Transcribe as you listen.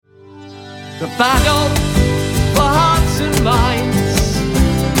The battle for hearts and minds,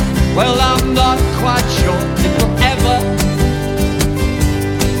 well, I'm not quite sure it'll ever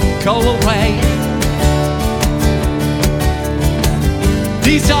go away.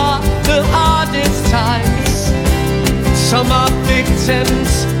 These are the hardest times. Some are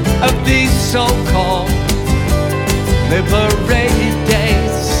victims of these so-called liberated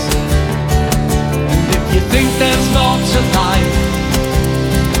days. And if you think there's more to life,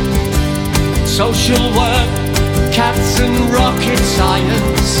 social work, cats and rocket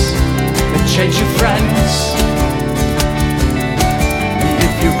science, and change your friends. And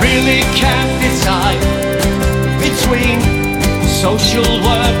if you really can't decide between social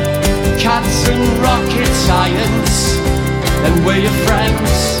work, cats and rocket science, and we're your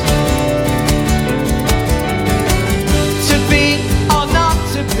friends. To be or not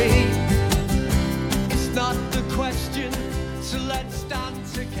to be, it's not the question, so let's stand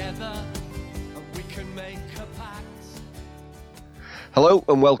together and we can make a pact. Hello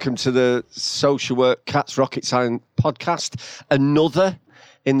and welcome to the Social Work Cats Rocket Science podcast, another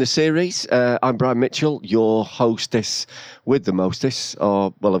in the series. I'm Brian Mitchell, your hostess with the mostess.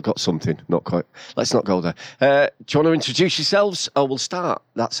 Or, well, I've got something, not quite. Let's not go there. Do you want to introduce yourselves? Oh, we'll start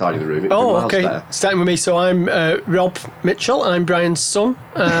that side of the room. Okay. Better. Starting with me. So I'm Rob Mitchell. I'm Brian's son.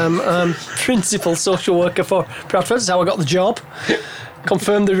 I'm principal social worker for Bradford. That's how I got the job.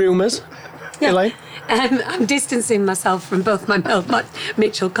 Confirmed the rumours. Yeah. Elaine? I'm distancing myself from both my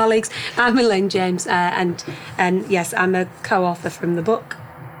Mitchell colleagues. I'm Elaine James, and yes, I'm a co-author from the book.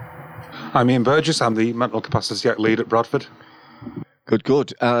 I'm Ian Burgess. I'm the Mental Capacity Act lead at Bradford.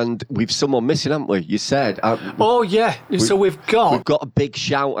 Good. And we've someone missing, haven't we? You said. Oh, yeah. So we've got a big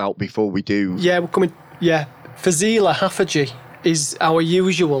shout out before we do. Yeah, we're coming. Yeah. Fazila Hafaji is our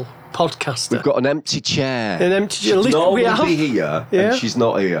usual podcaster. We've got an empty chair. She's normally be here, and she's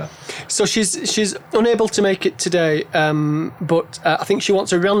not here. So she's unable to make it today, but I think she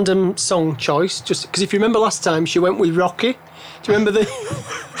wants a random song choice, just because if you remember last time, she went with Rocky. Do you remember the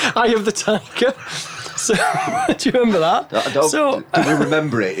Eye of the Tiger? So, do you remember that? Do we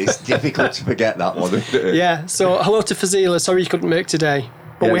remember it? It's difficult to forget that one, isn't it? Yeah, so hello to Fazila. Sorry you couldn't make today,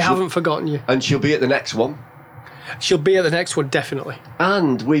 but we haven't forgotten you. And she'll be at the next one. She'll be at the next one, definitely.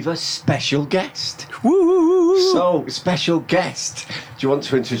 And we've a special guest. Woo! So, special guest. Do you want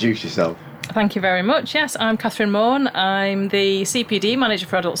to introduce yourself? Thank you very much. Yes, I'm Catherine Morn. I'm the CPD Manager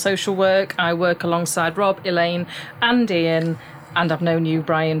for Adult Social Work. I work alongside Rob, Elaine and Ian, and I've known you,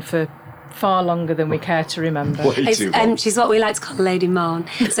 Brian, for far longer than we care to remember. She's what we like to call Lady Morn.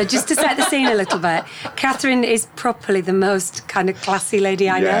 So just to set the scene a little bit, Catherine is properly the most kind of classy lady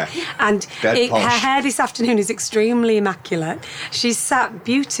I know. And her hair this afternoon is extremely immaculate. She's sat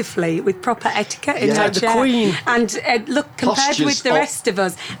beautifully with proper etiquette in her chair. The Queen. And look, compared with the rest of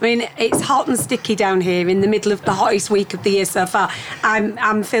us, I mean, it's hot and sticky down here in the middle of the hottest week of the year so far.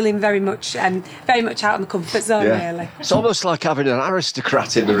 I'm feeling very much out of my comfort zone, really. It's almost like having an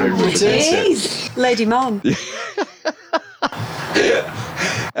aristocrat in the room. Jeez, Lady Morn.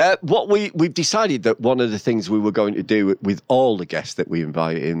 We've decided that one of the things we were going to do with all the guests that we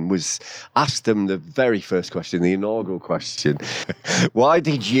invite in was ask them the very first question, the inaugural question. Why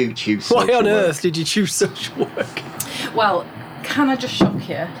did you choose social work? Why on earth did you choose social work? Well, can I just shock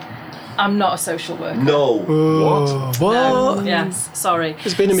you? I'm not a social worker. No. What? No, yes, sorry.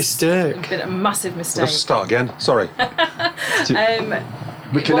 There's been a mistake. It's been a massive mistake. Let's start again. Sorry.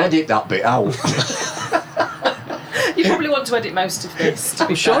 We can edit that bit out. You probably want to edit most of this.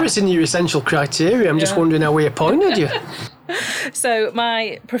 I'm sure it's in your essential criteria. I'm just wondering how we appointed you. So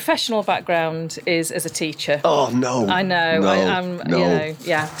my professional background is as a teacher. Oh, no. I know.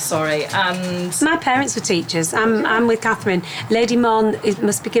 Sorry. And my parents were teachers. I'm with Catherine. Lady Morn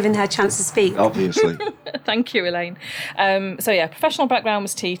must be given her chance to speak. Obviously. Thank you, Elaine. Professional background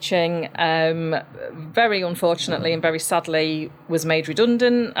was teaching. Very unfortunately and very sadly was made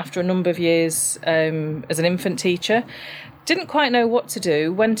redundant after a number of years as an infant teacher. Didn't quite know what to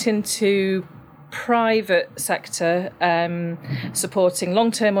do. Went into private sector, supporting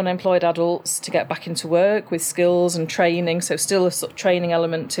long-term unemployed adults to get back into work with skills and training, so still a sort of training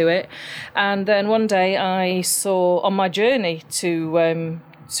element to it. And then one day I saw, on my journey to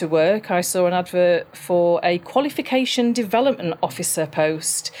work, I saw an advert for a qualification development officer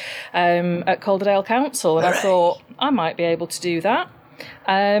post at Calderdale Council, and I thought I might be able to do that.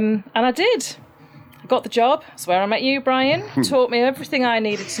 And I did. got the job. That's where I met you, Brian. Taught me everything I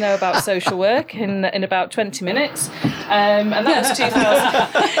needed to know about social work in about 20 minutes. And that was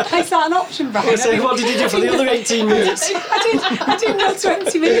 2000. Is that an option, Brian? So what did you do for the other 18 minutes? I didn't know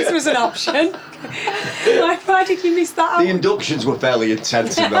 20 minutes was an option. Why did you miss that out? The inductions were fairly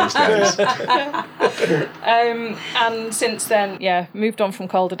intense in those days. And since then, moved on from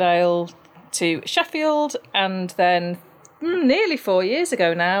Calderdale to Sheffield, and then nearly 4 years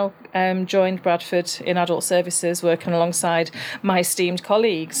ago now, joined Bradford in adult services, working alongside my esteemed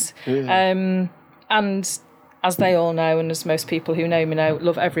colleagues. And as they all know, and as most people who know me know,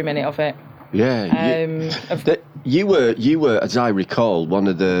 love every minute of it. Yeah. You were, as I recall,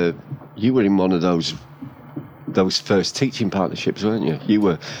 you were in one of those first teaching partnerships, weren't you? You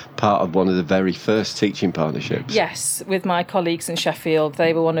were part of one of the very first teaching partnerships. Yes, with my colleagues in Sheffield.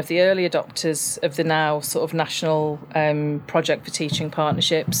 They were one of the early adopters of the now sort of national project for teaching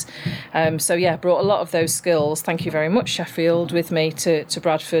partnerships. Brought a lot of those skills, thank you very much, Sheffield, with me to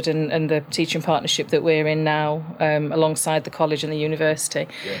Bradford and the teaching partnership that we're in now, alongside the college and the university.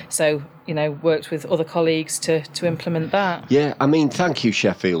 Yeah. So, worked with other colleagues to implement that. Yeah, I mean, thank you,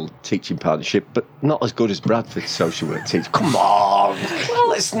 Sheffield Teaching Partnership, but not as good as Bradford Social Work Teach. Come on! Well,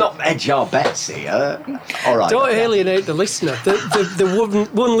 let's not edge our bets here. All right. Don't alienate the listener. The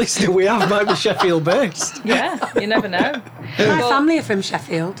one listener we have might be Sheffield-based. Yeah, you never know. My family are from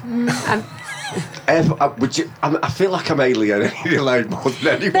Sheffield. I feel like I'm alienating more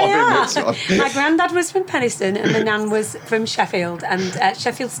than anyone in this one. My granddad was from Penistone and my nan was from Sheffield, and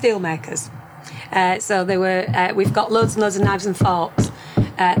Sheffield Steelmakers. So they were. We've got loads and loads of knives and forks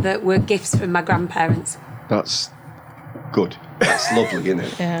that were gifts from my grandparents. That's good. That's lovely, isn't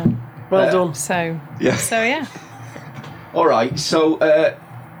it? Yeah. Well done. So yeah. All right. So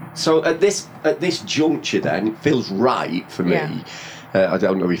at this juncture, then, it feels right for me. Yeah. I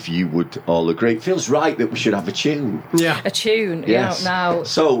don't know if you would all agree. It feels right that we should have a tune. Yeah. A tune, yes. Now.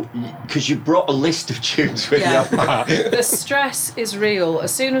 So, because you brought a list of tunes with you. The stress is real.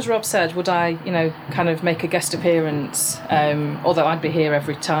 As soon as Rob said, would I, kind of make a guest appearance, although I'd be here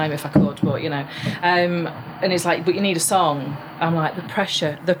every time if I could, but, and he's like, but you need a song. I'm like, the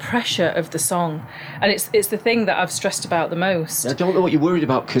pressure of the song. And it's the thing that I've stressed about the most. I don't know what you're worried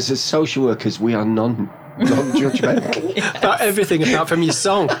about, because as social workers, we are non-judgmental. Yes. About everything apart from your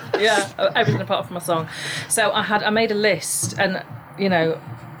song. Yeah, everything apart from my song. So I made a list, and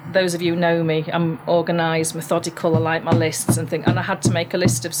those of you who know me, I'm organised, methodical. I like my lists and things, and I had to make a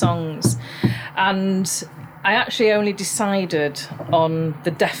list of songs, and I actually only decided on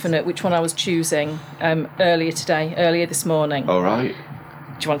the definite which one I was choosing earlier this morning. All right.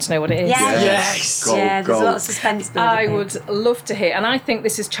 Do you want to know what it is? Yes. Go, there's go. a lot of suspense building. I would love to hear, and I think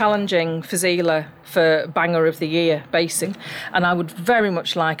this is challenging for Zila for Banger of the Year basing, and I would very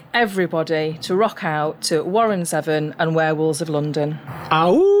much like everybody to rock out to Warren Zevon and Werewolves of London.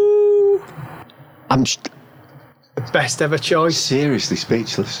 Ow! I'm Best ever choice. seriously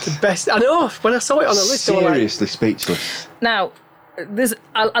speechless. Best. I know. When I saw it on the list, I was like, Seriously speechless. Now,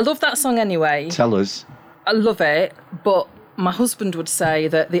 I love that song anyway. Tell us. I love it, but my husband would say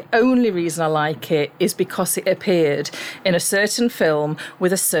that the only reason I like it is because it appeared in a certain film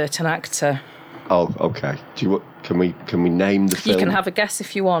with a certain actor. Oh, okay. Can we name the film? You can have a guess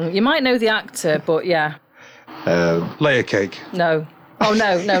if you want. You might know the actor, but yeah. Layer Cake. No. Oh,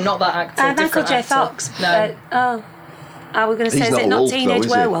 no, not that actor. Michael different J. actor. Fox. No. I was going to say, He's is not it a not wolf, Teenage though, is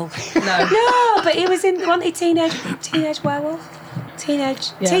he? Werewolf? No. No, but he was in, wasn't he Teenage Werewolf? Teen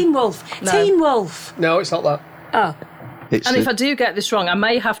Wolf. No. Teen Wolf. no, it's not that. Oh. And if I do get this wrong, I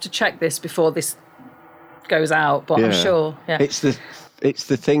may have to check this before this goes out, but I'm sure. Yeah. It's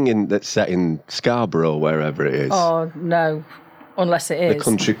the thing that's set in Scarborough, wherever it is. Oh, no. Unless it is. The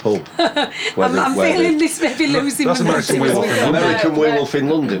country pub. I'm feeling this may be losing That's American momentum. Werewolf. American Werewolf in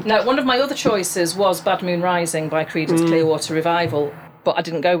London. No, one of my other choices was Bad Moon Rising by Creedence Clearwater Revival, but I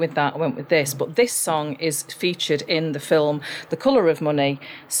didn't go with that. I went with this. But this song is featured in the film The Colour of Money,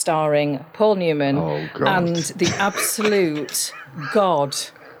 starring Paul Newman and the absolute god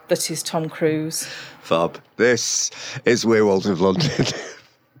that is Tom Cruise. Fab. This is Werewolves of London.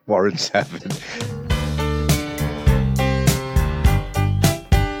 Warren Zevon.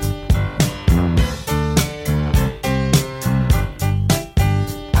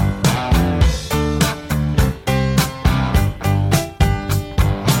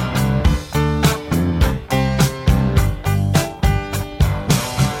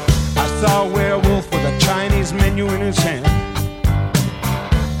 Saw a werewolf with a Chinese menu in his hand,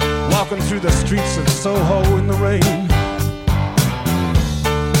 walking through the streets of Soho in the rain.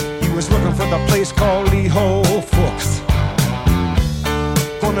 He was looking for the place called Lee Ho Fooks.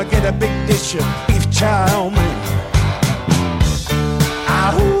 Gonna get a big dish of beef child man.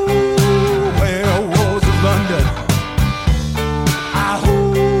 Werewolves of London.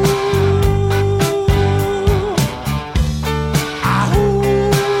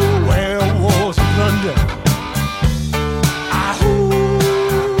 Werewolves of London.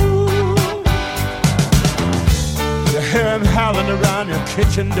 You hear him howling around your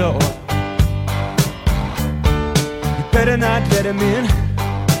kitchen door. You better not let him in.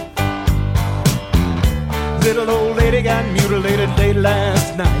 Little old lady got mutilated late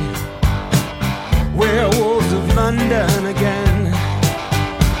last night. Werewolves of London again.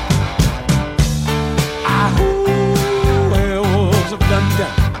 Werewolves of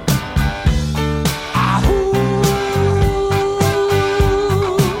London.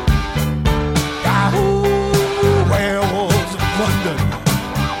 Werewolves of London.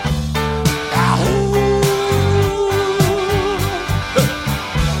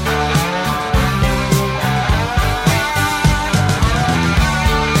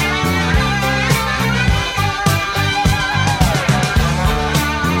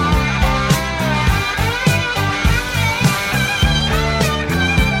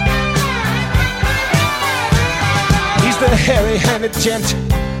 The hairy-handed gent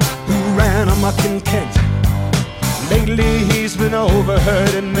who ran amok in Kent. Lately he's been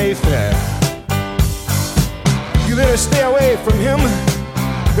overheard in Mayfair. You better stay away from him.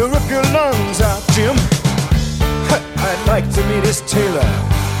 He'll rip your lungs out, Jim. I'd like to meet his tailor.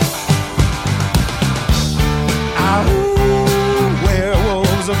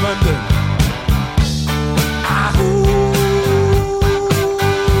 Werewolves of London.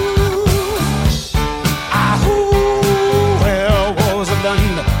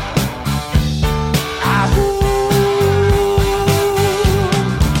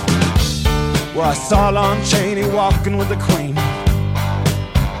 Well, I saw Lon Chaney walking with the Queen,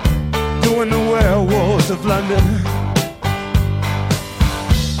 doing the Werewolves of London.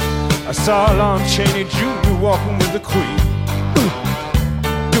 I saw Lon Chaney Jr. walking with the Queen,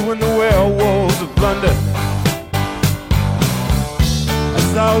 doing the Werewolves of London. I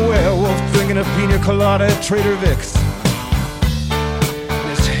saw a werewolf drinking a pina colada at Trader Vic's, and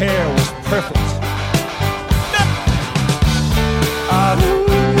his hair was perfect.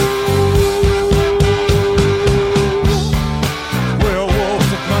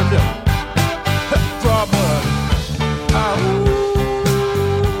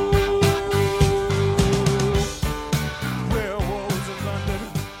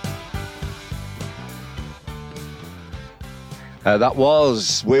 That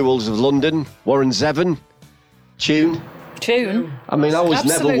was Werewolves of London, Warren Zevon. Tune. I mean, I was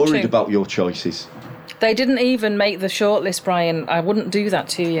Absolute never worried tune. about your choices. They didn't even make the shortlist, Brian. I wouldn't do that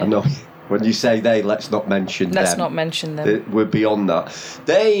to you. I know. When you say they, let's not mention them. Let's not mention them. We're beyond that.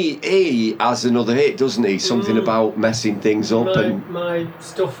 He has another hit, doesn't he? Something about messing things up. My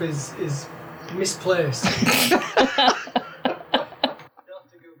stuff is misplaced.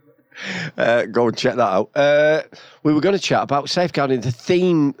 Go and check that out. We were going to chat about safeguarding. The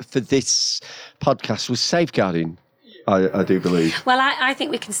theme for this podcast was safeguarding, I do believe. Well, I think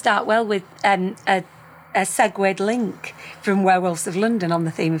we can start well with a segued link from Werewolves of London on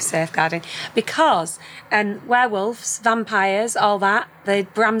the theme of safeguarding, because werewolves, vampires, all that, the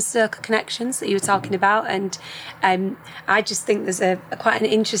Bram Stoker connections that you were talking about, and I just think there's quite an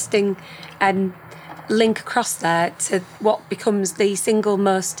interesting link across there to what becomes the single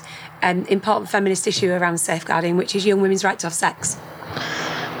most important feminist issue around safeguarding, which is young women's right to have sex.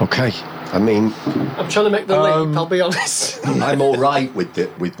 Okay. I mean, I'm trying to make the link, I'll be honest. I'm all right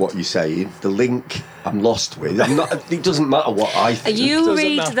with what you're saying. The link, I'm lost with. I'm not. It doesn't matter what I think. You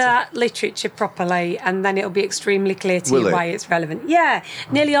read that literature properly, and then it'll be extremely clear to you why it's relevant. Yeah,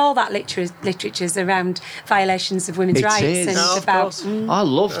 nearly all that literature's around violations of women's rights and about. I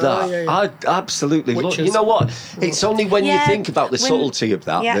love that. Yeah. I absolutely love. You know what? It's only when you think about the subtlety of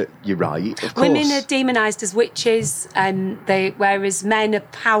that that you're right. Of course, women are demonised as witches, whereas men are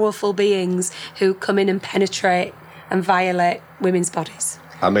powerful beings who come in and penetrate and violate women's bodies.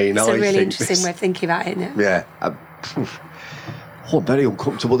 I mean, it's a really interesting way of thinking about it, isn't it? Yeah. Very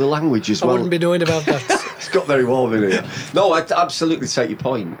uncomfortable, the language as well. I wouldn't be knowing about that. It's got very warm in here. No, I absolutely take your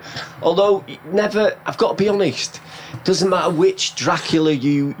point. Although, I've got to be honest, doesn't matter which Dracula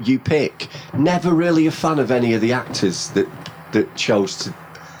you pick, never really a fan of any of the actors that chose to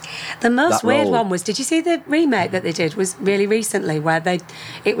The most that weird role. one was, did you see the remake that they did? Was really recently where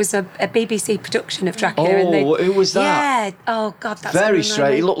it was a BBC production of Dracula. Oh, who was that? Yeah. Oh God, that's Very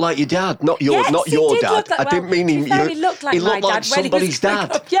straight. He looked like your dad, not your Yes, he your did dad. look like- I didn't well, mean to him. be fair, he looked like my dad when he was somebody's growing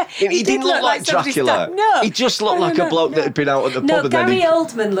dad. up. Yeah, he didn't look like somebody's Dracula. dad. No, he just looked like a bloke that had been out at the No, pub. Gary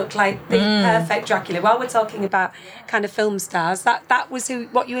Oldman looked like the perfect Dracula. While we're talking about kind of film stars, that was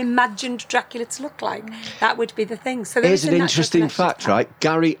what you imagined Dracula to look like. That would be the thing. So Here's an interesting fact, right?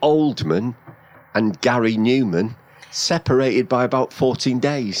 Gary Oldman and Gary Newman separated by about 14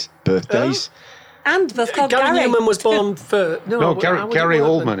 days, birthdays. And both called Gary. Newman was born for... No, Gary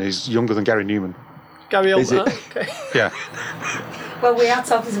Oldman is younger than Gary Newman. Gary Is it? Oldman, okay. Yeah. Well, we are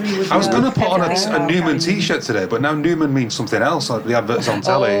talking to I was going to put on a Newman T-shirt today, but now Newman means something else, like the adverts on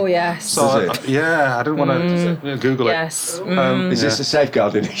telly. Oh, yes. So, I didn't want to Google it. Yes. Is this a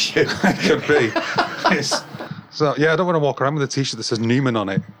safeguarding issue? It could be. So, I don't want to walk around with a T-shirt that says Newman on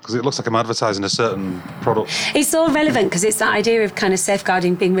it, because it looks like I'm advertising a certain product. It's all relevant because it's that idea of kind of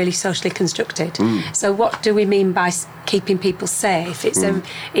safeguarding being really socially constructed. So what do we mean by keeping people safe? It's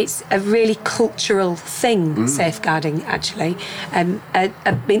a really cultural thing, safeguarding, actually.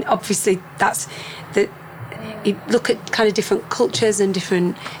 I mean, obviously, that's the... You look at kind of different cultures and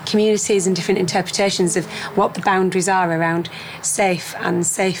different communities and different interpretations of what the boundaries are around safe and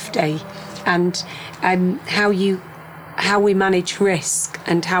safety, and how we manage risk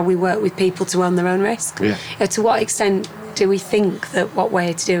and how we work with people to own their own risk. Yeah. To what extent do we think that what we're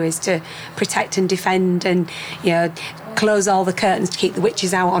here to do is to protect and defend and, close all the curtains to keep the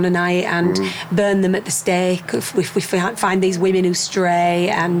witches out on a night and burn them at the stake if we find these women who stray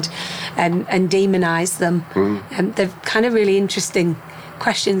and demonise them. They're kind of really interesting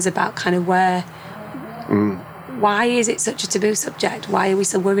questions about kind of why is it such a taboo subject? Why are we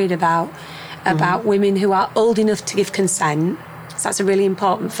so worried about women who are old enough to give consent? So that's a really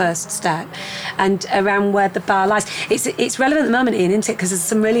important first step. And around where the bar lies. It's relevant at the moment, Ian, isn't it? Because there's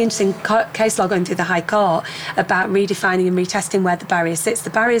some really interesting case law going through the High Court about redefining and retesting where the barrier sits.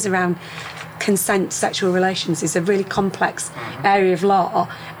 The barriers around consent to sexual relations is a really complex area of law,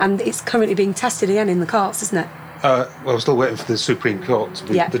 and it's currently being tested again in the courts, isn't it? We're still waiting for the Supreme Court.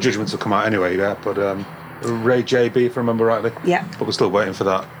 The judgments will come out anyway, but Ray JB, if I remember rightly. Yeah. But we're still waiting for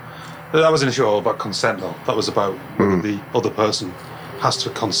that. That wasn't an issue all about consent, though. That was about whether the other person has to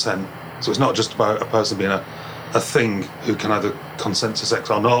consent. So it's not just about a person being a thing who can either consent to sex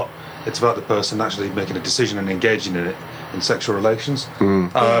or not. It's about the person actually making a decision and engaging in it in sexual relations.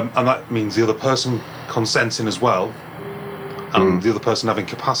 And that means the other person consenting as well, and the other person having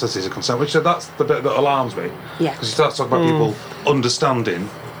capacity to consent, which that's the bit that alarms me. Yeah. Because you start talking about people understanding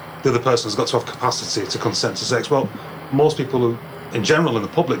the other person's got to have capacity to consent to sex. Well, most people who, in general, in the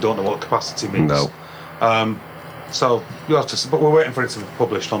public, don't know what capacity means. No. So you have to, but we're waiting for it to be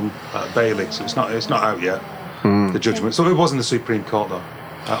published on Bailey, so it's not out yet. The judgment. So it was in the Supreme Court, though.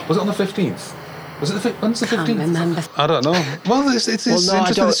 Was it on the 15th? Was it when's the 15th? Can't remember. I don't know. Well, it's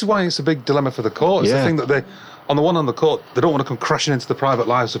interesting. This is why it's a big dilemma for the court. It's the thing that they, on the one hand, the court, they don't want to come crashing into the private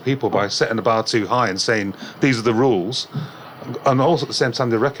lives of people by setting the bar too high and saying these are the rules. And also at the same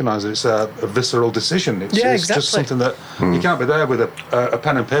time, they recognise that it's a visceral decision. It's just something that you can't be there with a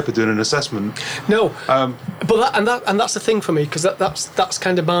pen and paper doing an assessment. No, but that's the thing for me, because that's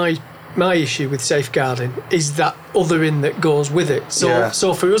kind of my issue with safeguarding, is that othering that goes with it.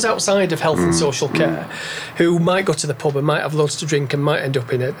 So for us outside of health and social care, who might go to the pub and might have loads to drink and might end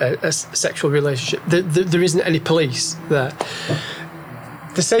up in a sexual relationship, there isn't any police there.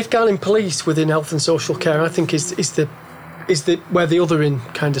 The safeguarding police within health and social care, I think, is the where the othering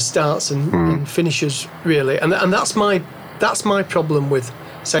kind of starts and finishes, really, and that's my problem with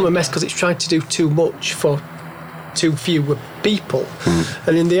sexual mess, because it's trying to do too much for too few people,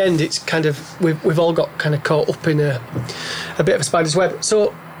 and in the end, it's kind of we've all got kind of caught up in a bit of a spider's web.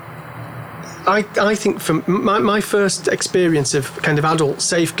 So I think from my first experience of kind of adult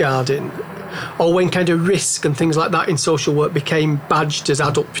safeguarding, or when kind of risk and things like that in social work became badged as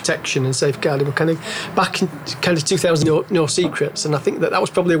adult protection and safeguarding, were kind of back in kind of 2000, No Secrets, and I think that was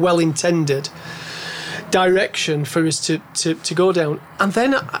probably a well-intended direction for us to go down. And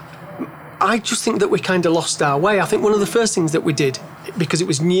then I just think that we kind of lost our way. I think one of the first things that we did, because it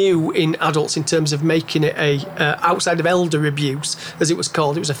was new in adults in terms of making it outside of elder abuse, as it was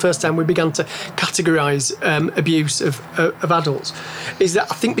called, it was the first time we began to categorise abuse of adults, is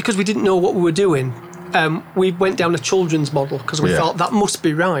that I think because we didn't know what we were doing, we went down a children's model because we thought that must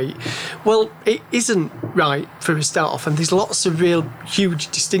be right. Well, it isn't right for a start off, and there's lots of real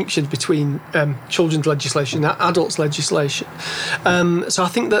huge distinctions between children's legislation and adults' legislation. So I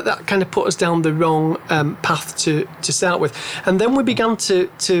think that kind of put us down the wrong path to start with. And then we began to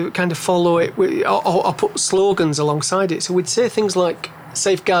kind of follow it or put slogans alongside it. So we'd say things like,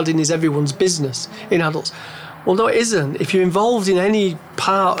 safeguarding is everyone's business in adults. Well, no, it isn't. If you're involved in any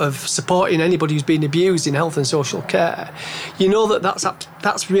part of supporting anybody who's been abused in health and social care, you know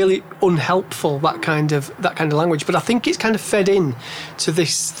that's really unhelpful, that kind of language. But I think it's kind of fed in to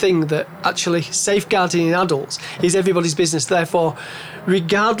this thing that actually safeguarding in adults is everybody's business. Therefore,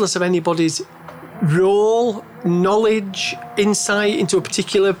 regardless of anybody's role, knowledge, insight into a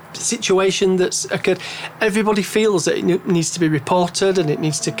particular situation that's occurred, everybody feels that it needs to be reported and it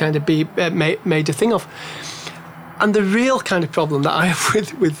needs to kind of be made a thing of. And the real kind of problem that I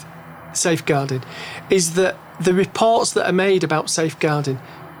have with safeguarding is that the reports that are made about safeguarding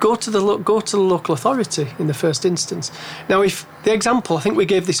go to the local authority in the first instance. Now, if the example, I think we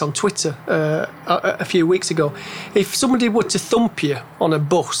gave this on Twitter a few weeks ago, if somebody were to thump you on a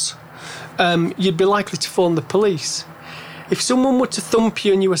bus, you'd be likely to phone the police. If someone were to thump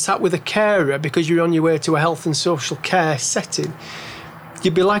you and you were sat with a carer because you're on your way to a health and social care setting,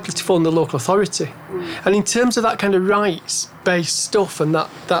 you'd be likely to phone the local authority. And in terms of that kind of rights-based stuff and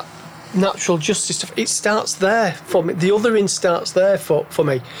that natural justice stuff, it starts there for me. The othering starts there for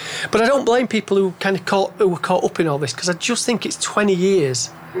me. But I don't blame people who were caught up in all this, because I just think it's 20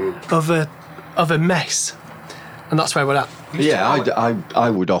 years of a mess. And that's where we're at. Yeah, I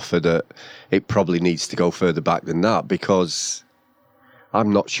would offer that it probably needs to go further back than that, because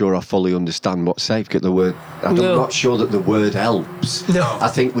I'm not sure I fully understand what safeguard the word. I'm not sure that the word helps. No. I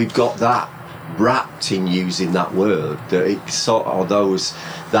think we've got that wrapped in using that word, that it's sort of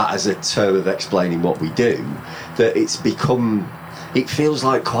that as a term of explaining what we do, that it's become. It feels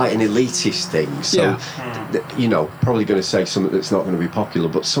like quite an elitist thing. So, probably going to say something that's not going to be popular,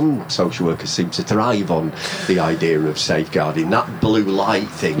 but some social workers seem to thrive on the idea of safeguarding. That blue light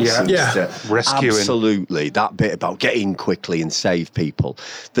thing seems to... Rescuing. Absolutely. That bit about get in quickly and save people.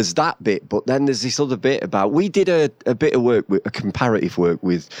 There's that bit, but then there's this other bit about... We did a bit of work, a comparative work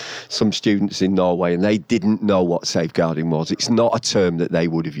with some students in Norway, and they didn't know what safeguarding was. It's not a term that they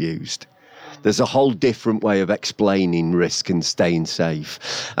would have used. There's a whole different way of explaining risk and staying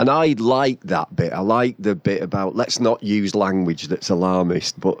safe. And I like that bit. I like the bit about let's not use language that's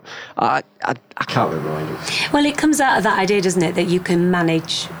alarmist, but I can't remember either. Well, it comes out of that idea, doesn't it, that you can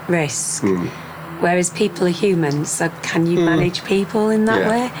manage risk. Whereas people are humans, so can you manage people in that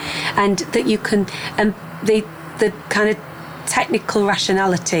way? And that you can, the kind of technical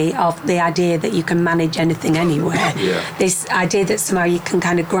rationality of the idea that you can manage anything anywhere. This idea that somehow you can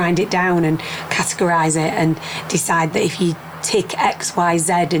kind of grind it down and categorise it and decide that if you tick X, Y,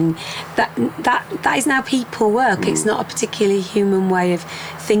 Z, and that is now people work. It's not a particularly human way of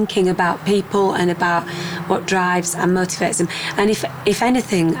thinking about people and about what drives and motivates them. And if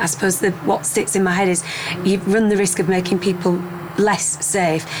anything, I suppose what sticks in my head is you run the risk of making people less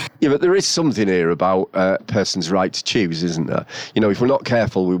safe. Yeah, but there is something here about a person's right to choose, isn't there? If we're not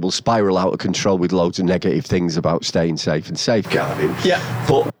careful, we will spiral out of control with loads of negative things about staying safe and safeguarding. Yeah.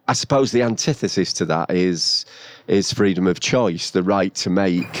 But I suppose the antithesis to that is freedom of choice, the right to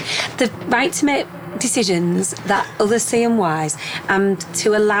make decisions that others see unwise, and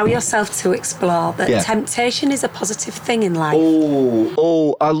to allow yourself to explore that temptation is a positive thing in life.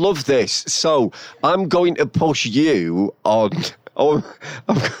 Oh, I love this. So I'm going to push you on... I'm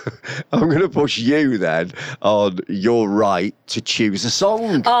going to push you then on your right to choose a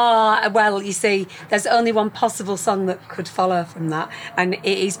song. Oh, well, you see, there's only one possible song that could follow from that, and it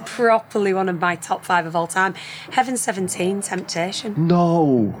is properly one of my top 5 of all time. Heaven 17, Temptation.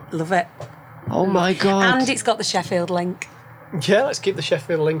 No. Love it. Oh, my God. And it's got the Sheffield link. Yeah, let's keep the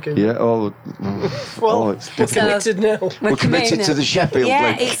Sheffield link in. Yeah, we're committed now. We're committed to the Sheffield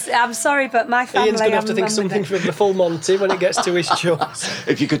link. I'm sorry, but my family... Ian's going to have to think something from the Full Monty when it gets to his choice.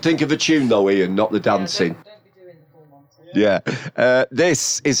 If you could think of a tune, though, Ian, not the dancing. Don't be doing the Full Monty. Yeah.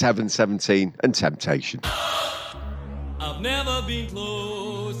 This is Heaven 17 and Temptation. I've never been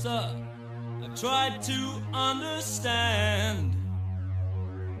closer. I tried to understand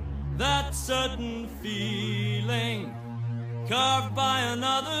that certain feeling carved by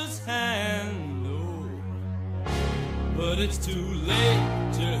another's hand. Oh, but it's too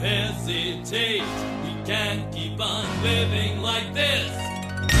late to hesitate. We can't keep on living like this.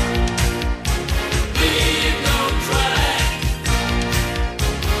 Leave no track.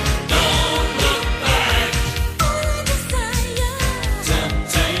 Don't look back.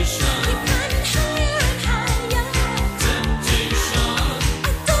 Temptation.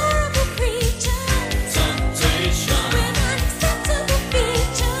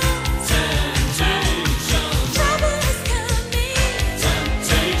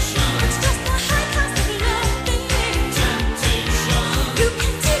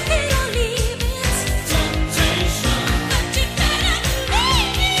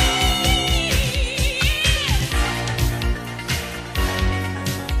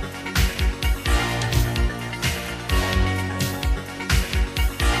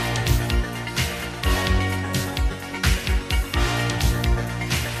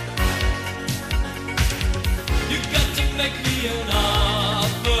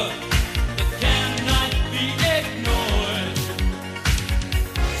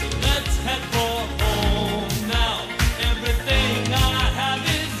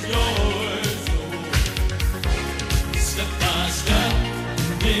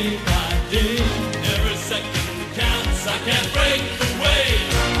 day by day. Every second counts, I can't break away.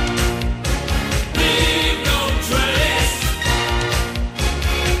 Leave no trace.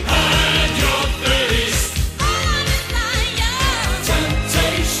 Hide your face.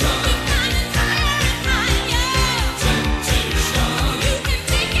 Temptation. Temptation.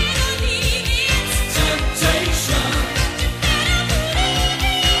 Temptation.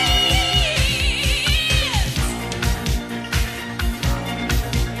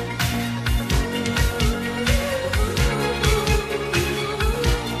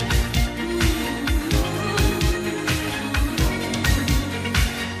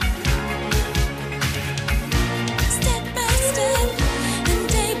 Step by step and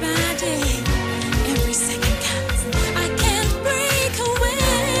day by day, every second counts. I can't break away.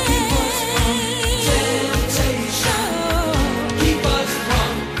 Keep us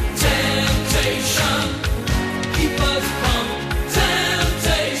from temptation. Keep us from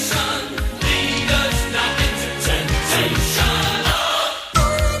temptation. Lead us not into temptation.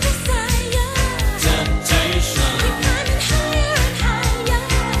 All I desire, Temptation. climbing higher and higher.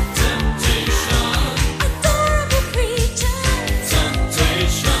 Temptation. Adorable creatures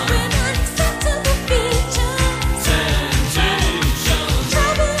Temptation. with unacceptable features. Temptation.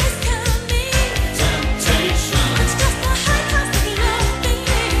 Trouble is coming. Temptation. It's just the high cost of loving.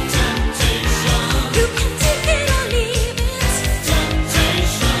 Temptation. You can take it or leave it,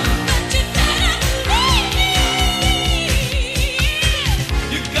 Temptation. but you better believe me.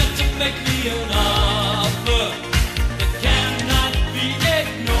 You got to make me an offer that cannot be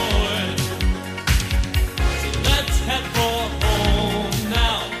ignored. So let's head for home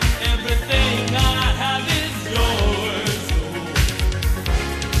now. Everything I have is yours.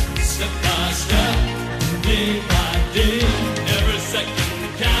 Step by step, day by day, every second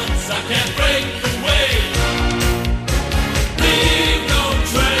counts. I can't break away. Leave no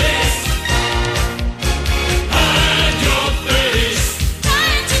trace. Hide your face.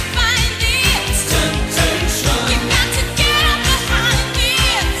 Trying to find it, Temptation. you got to get up behind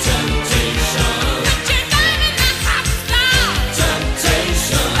it. Temptation. Put your dive in the hot spot,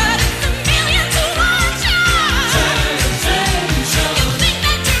 Temptation. but it's a million to watch out. Temptation. You think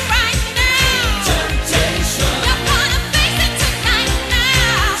that you're right now, Temptation. you're gonna face it tonight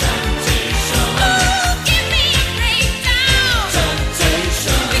now. Temptation. Ooh, give me a breakdown,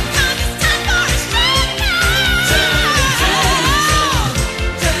 Temptation. because it's time for a straight now.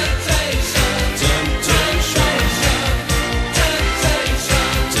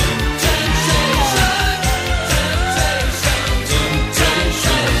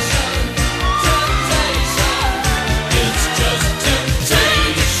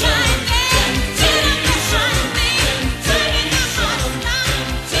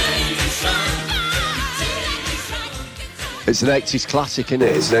 It's an 80s classic, isn't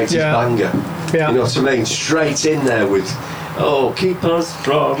it? It's an 80s Yeah. banger. Yeah. You know what I mean? Straight in there with, oh, keep us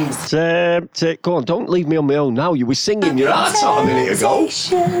from temptation. Go on, don't leave me on my own now. You were singing your heart out a minute ago. So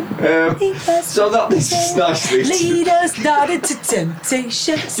this is nicely. Lead us not into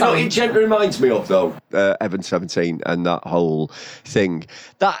temptation. You know what it gently reminds me of, though, Evan 17 and that whole thing.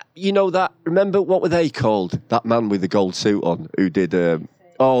 Remember, what were they called? That man with the gold suit on who did,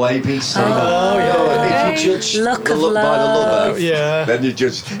 ABC. Oh, yeah. If you judge Look the of look by the Love. lover, Yeah. then you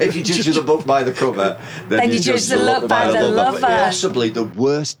judge. If you judge the book by the cover, then you judge the look by the lover. Possibly the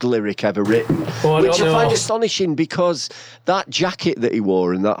worst lyric ever written, Oh, I which don't I find know. astonishing because that jacket that he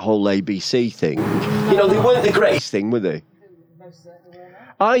wore and that whole ABC thing, they weren't the greatest thing, were they?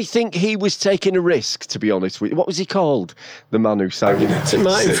 I think he was taking a risk, to be honest with you. What was he called? The man who sang it.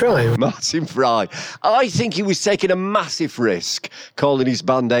 Martin Fry? Martin Fry. I think he was taking a massive risk calling his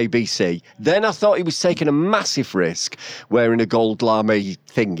band ABC. Then I thought he was taking a massive risk wearing a gold lame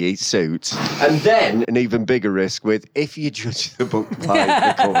thingy suit. And then an even bigger risk with, if you judge the book by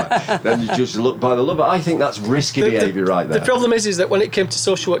the cover, then you judge the look by the lover. I think that's risky behaviour right there. The problem is that when it came to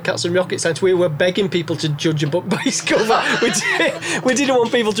Social Work Cats and Rocket Science, we were begging people to judge a book by its cover. We didn't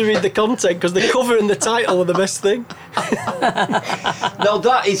want people to read the content because the cover and the title were the best thing. No,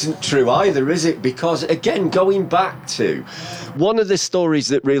 that isn't true either, is it? Because, again, going back to one of the stories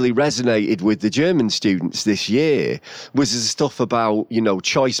that really resonated with the German students this year was the stuff about,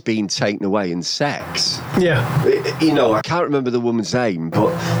 choice being taken away and sex. Yeah. I can't remember the woman's name,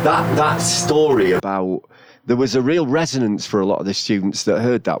 but that story about... There was a real resonance for a lot of the students that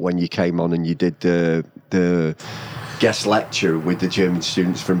heard that when you came on and you did the guest lecture with the German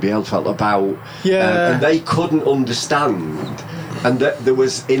students from Bielefeld about... Yeah. and they couldn't understand And there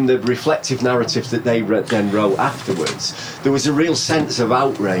was, in the reflective narrative that they then wrote afterwards, there was a real sense of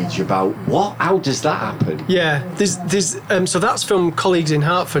outrage about what? How does that happen? Yeah, there's so that's from Colleagues in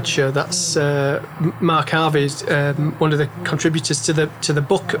Hertfordshire. That's Mark Harvey, one of the contributors to the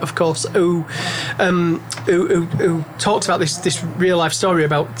book, of course, who talks about this real life story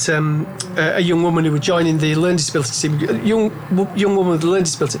about a young woman who was joining the learning disability team, a young woman with a learning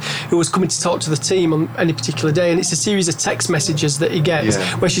disability who was coming to talk to the team on any particular day, and it's a series of text messages that he gets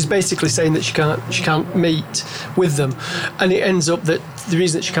where she's basically saying that she can't meet with them, and it ends up that the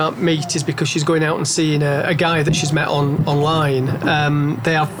reason that she can't meet is because she's going out and seeing a guy that she's met online.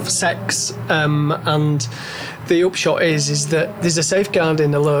 They have sex, and the upshot is that there's a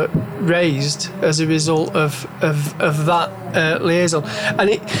safeguarding alert raised as a result of that liaison. And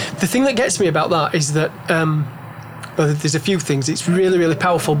the thing that gets me about that is that there's a few things. It's really, really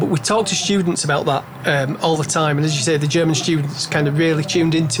powerful, but we talk to students about that all the time, and as you say, the German students kind of really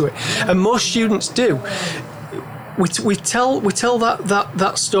tuned into it, and most students do. We tell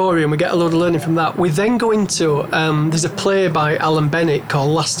that story, and we get a load of learning from that. We then go into there's a play by Alan Bennett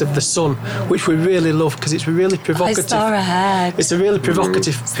called Last of the Sun, which we really love because it's really provocative. I saw her head. It's a really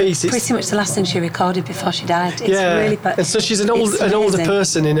provocative piece. It's pretty much the last thing she recorded before she died. It's really, and so she's an older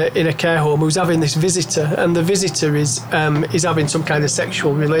person in a care home who's having this visitor, and the visitor is having some kind of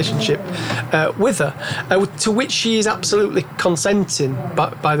sexual relationship with her, to which she is absolutely consenting.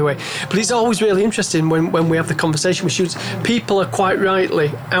 By the way, but it's always really interesting when we have the conversation with students. People are quite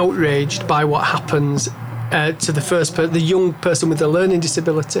rightly outraged by what happens to the young person with a learning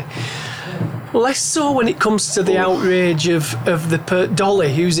disability. Less so when it comes to the outrage of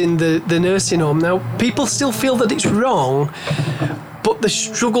Dolly, who's in the nursing home. Now, people still feel that it's wrong, but they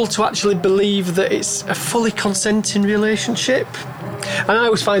struggle to actually believe that it's a fully consenting relationship. And I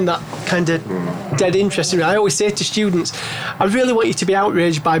always find that kind of dead interesting. I always say to students, I really want you to be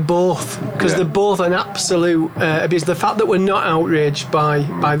outraged by both, because they're both an absolute abuse. The fact that we're not outraged by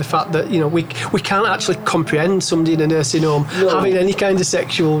the fact that we can't actually comprehend somebody in a nursing home having any kind of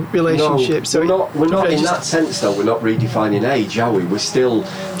sexual relationship. So we're not in that sense though. We're not redefining age, are we? We're still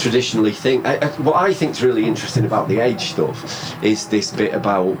traditionally what I think is really interesting about the age stuff is this bit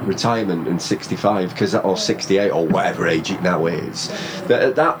about retirement and 65, or 68 or whatever age it now is. That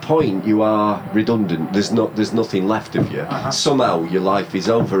at that point you are redundant. There's nothing left of you. Somehow your life is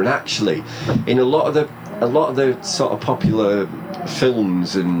over. And actually, in a lot of the sort of popular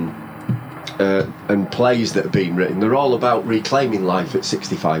films and plays that have been written, they're all about reclaiming life at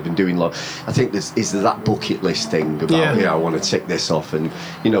 65 and doing I think there's that bucket list thing about I want to tick this off, and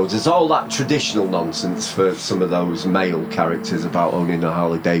there's all that traditional nonsense for some of those male characters about owning a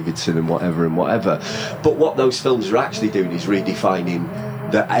Harley Davidson and whatever. But what those films are actually doing is redefining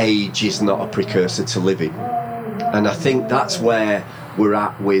that age is not a precursor to living, and I think that's where we're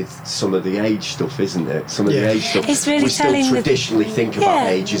at with some of the age stuff, isn't it? Some of the age stuff. It's really we still traditionally think about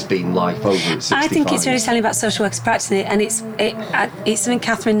age as being life over at 65. I think it's really telling about social workers practicing it, and it's something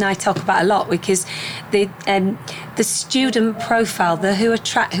Catherine and I talk about a lot, because the student profile, who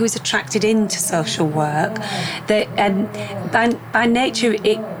is attracted into social work, by nature,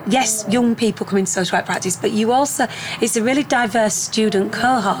 yes, young people come into social work practice, but it's a really diverse student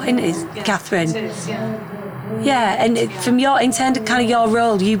cohort, isn't it, Catherine? It is, yeah. Yeah, and in terms of kind of your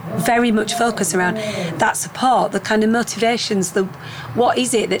role, you very much focus around that support, the kind of motivations, what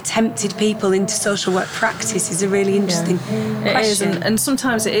is it that tempted people into social work practice is a really interesting question. It is, and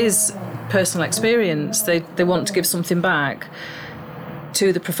sometimes it is personal experience. They want to give something back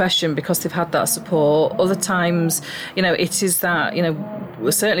to the profession because they've had that support. Other times, it is that,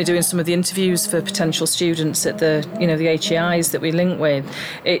 we're certainly doing some of the interviews for potential students at the HEIs that we link with.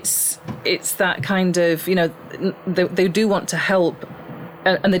 It's that kind of, they do want to help.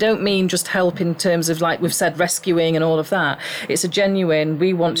 And they don't mean just help in terms of, like we've said, rescuing and all of that. It's a genuine,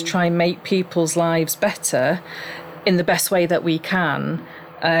 we want to try and make people's lives better in the best way that we can.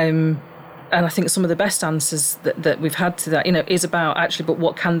 And I think some of the best answers that we've had to that, is about actually, but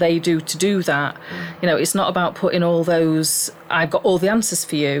what can they do to do that? It's not about putting all those, I've got all the answers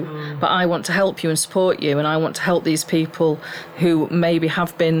for you, but I want to help you and support you, and I want to help these people who maybe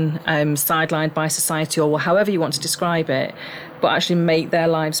have been sidelined by society, or however you want to describe it, but actually make their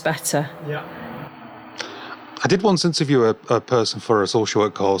lives better. Yeah. I did once interview a person for a social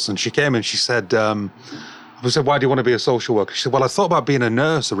work course, and she came and she said, I said, why do you want to be a social worker? She said, well, I thought about being a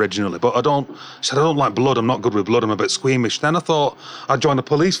nurse originally, but I don't like blood. I'm not good with blood. I'm a bit squeamish. Then I thought I'd join the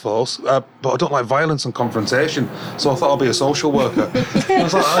police force, but I don't like violence and confrontation. So I thought I'll be a social worker. I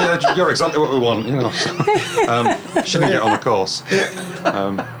was like, oh, yeah, you're exactly what we want, She didn't get on the course.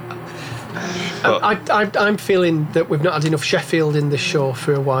 I'm feeling that we've not had enough Sheffield in the show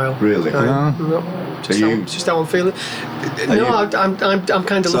for a while. Really? Just how I'm feeling. I'm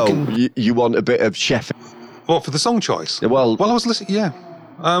kind of looking. You want a bit of Sheffield? What, for the song choice? Well, I was listening. Yeah,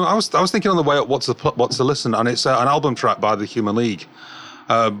 I was thinking on the way up. What's to listen? And it's an album track by the Human League,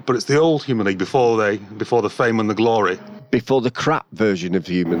 but it's the old Human League before the fame and the glory. Before the crap version of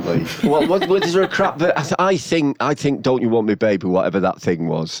Human League. what is there a crap that I think Don't You Want Me Baby, whatever that thing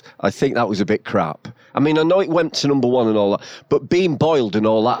was, I think that was a bit crap. I mean, I know it went to number 1 and all that, but Being Boiled and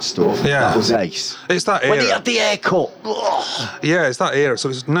all that stuff, that was ace. It's that era. When he had the haircut. Yeah, it's that era. So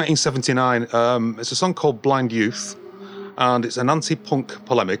it's 1979. It's a song called Blind Youth, and it's an anti-punk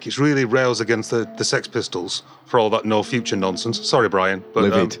polemic. It really rails against the Sex Pistols for all that No Future nonsense. Sorry, Brian. But,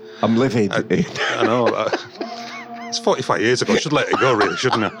 livid. I'm livid. I know. It's 45 years ago. I should let it go, really,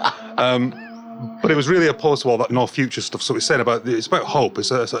 shouldn't I? But it was really opposed to all that No Future stuff. So it's about hope.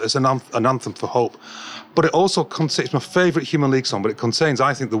 It's an anthem for hope. But it also it's my favourite Human League song, but it contains,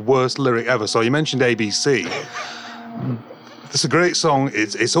 I think, the worst lyric ever. So you mentioned ABC. It's a great song.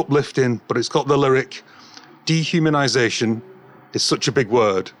 It's uplifting, but it's got the lyric, dehumanisation is such a big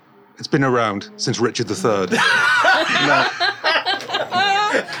word. It's been around since Richard III.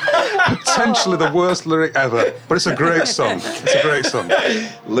 Potentially the worst lyric ever, but it's a great song. It's a great song.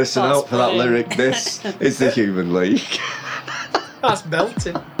 Listen out for that lyric. This is the Human League. That's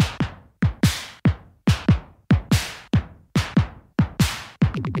belting.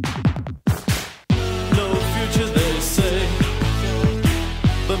 No future, they say,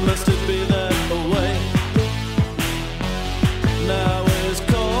 but must it be that way? Now is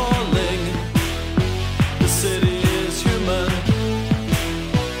calling, the city is human.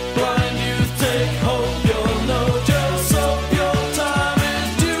 Blind youth, take hope, you'll know just hope your time is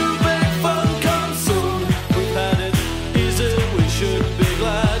due. Big fun come soon. We've had it easy, we should be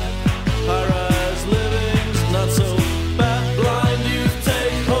glad. High-rise living's not so bad. Blind youth,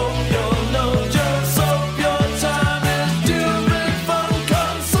 take hope, you'll know just hope your time is due. Big fun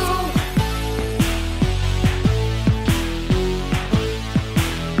come soon.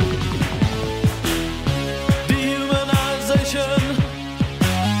 Dehumanization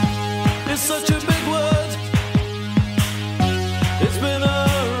is such a big word. It's been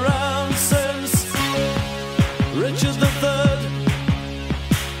around since Richard III.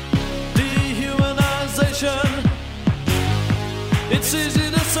 Dehumanization, it's easy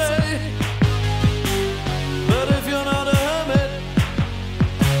to say, but if you're not a hermit,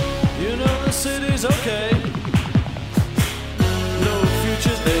 you know the city's okay. No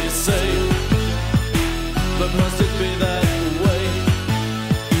future, they say, but must it be that way?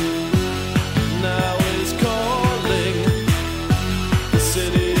 Now is calling, the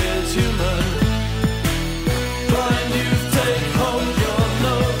city is human. Blind youth, take hope, you'll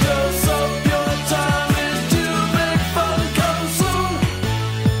know just hope your time is due. Big fun come soon.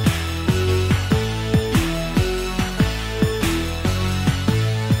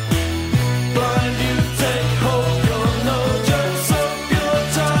 Blind youth, take hope, you'll know just hope your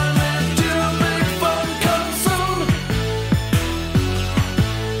time is due. Big fun come soon.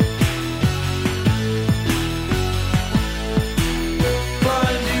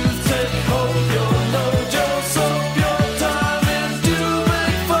 Blind youth, take hope, you'll know just hope your time is due.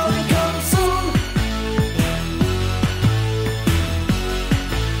 Big fun come soon.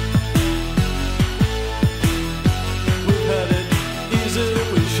 We've had it easy,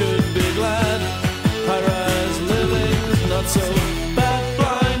 we should be glad. High-rise living's not so bad.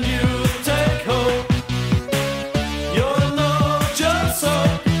 Blind youth, take hope, you'll know just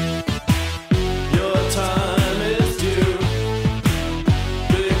hope your time is due.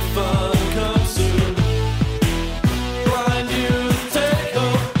 Big fun come soon. Blind youth, take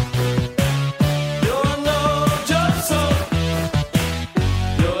hope, you'll know just hope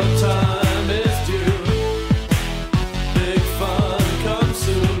your time is due. Big fun come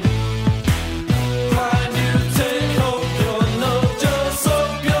soon. Blind youth, take hope, you'll know just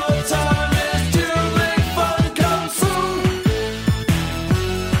hope your time is due. Big fun come soon.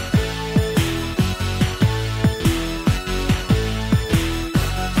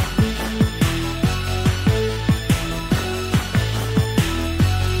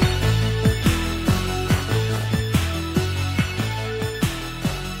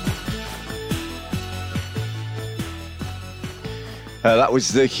 That was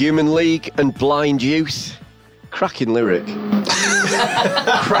the Human League and Blind Youth. Cracking lyric.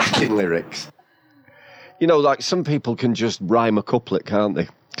 Cracking lyrics. You know, like some people can just rhyme a couplet, can't they?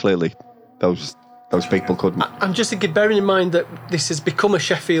 Clearly, those people couldn't. I'm just thinking, bearing in mind that this has become a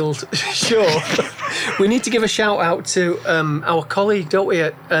Sheffield show, We need to give a shout out to our colleague, don't we,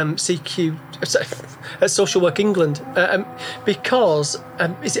 at CQ, at Social Work England, because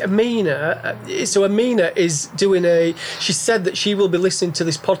is it Amina? So Amina is doing she said that she will be listening to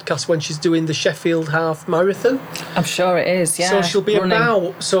this podcast when she's doing the Sheffield Half Marathon. I'm sure it is, yeah. So she'll be running.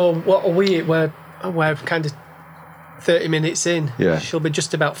 about, so what are we, we're kind of 30 minutes in. Yeah. She'll be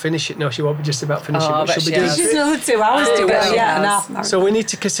just about finishing. No, she won't be just about finishing, Oh, I but bet she'll be she doing has. She's another 2 hours to bet go. she Yeah, has. enough. So we need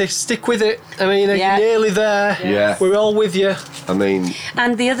to say, stick with it. I mean, Yeah. you're nearly there. Yeah. We're all with you. I mean,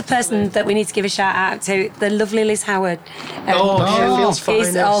 And the other person that we need to give a shout out to, the lovely Liz Howard. Sheffield's Is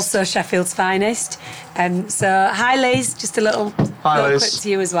finest. also Sheffield's finest. So, hi Liz, just a little Hi, Liz. quick to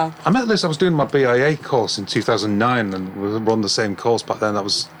you as well. I met Liz, I was doing my BIA course in 2009 and we were on the same course back then. That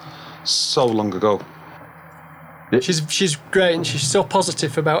was so long ago. She's great and she's so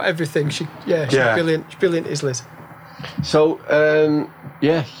positive about everything. She's brilliant. She's brilliant, is Liz. so,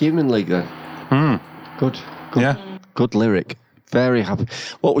 Human League then. Good. Yeah. Good lyric. Very happy.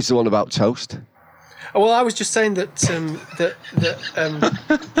 What was the one about toast? Well, I was just saying that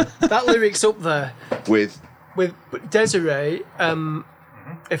that lyric's up there With with Desiree.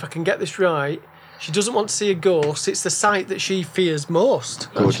 If I can get this right, she doesn't want to see a ghost. It's the sight that she fears most.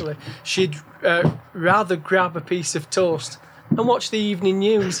 Actually, she'd rather grab a piece of toast and watch the evening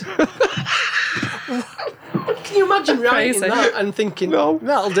news. Can you imagine writing Crazy. that and thinking, No.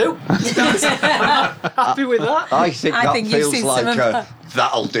 that'll do? I'm happy with that. I think I that think you've feels seen like some of a that.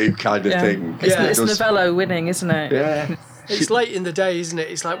 that'll do kind of thing. Yeah. It's It does- Novello winning, isn't it? Yeah. It's late in the day, isn't it?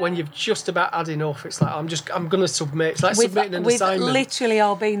 It's like when you've just about had enough. It's like I'm going to submit. It's like submitting an We've assignment. literally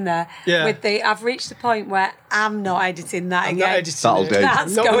all been there. Yeah. I've reached the point where I'm not editing that I'm again. not editing That'll it. do. That's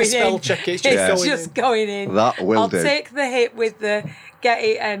I'm not gonna going spell in. check it. It's just It's going just in. going in. That will I'll do. take the hit with the get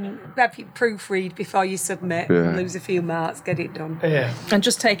it and proofread before you submit. Yeah. Lose a few marks, get it done. Yeah. And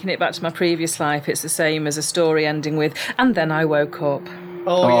just taking it back to my previous life, it's the same as a story ending with, and then I woke up.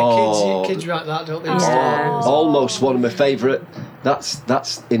 Oh, Oh. yeah, kids write that, don't they? Almost one of my favourite. That's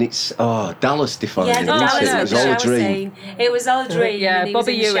in its Dallas defined. Yeah, it, Dallas wasn't it? It with was the all a shower dream. scene. It was all a dream. Yeah, and he was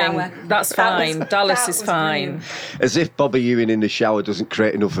Bobby in the Ewing, shower. that's That fine. was- Dallas that is was fine. brilliant. As if Bobby Ewing in the shower doesn't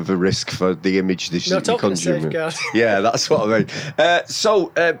create enough of a risk for the image this No, is talking of conjuring. safeguard. Yeah, that's what I mean. So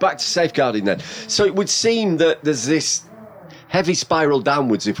back to safeguarding then. So it would seem that there's this heavy spiral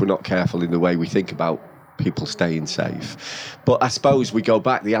downwards if we're not careful in the way we think about people staying safe. But I suppose we go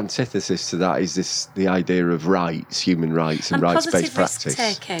back, the antithesis to that is the idea of rights, human rights and rights-based positive practice.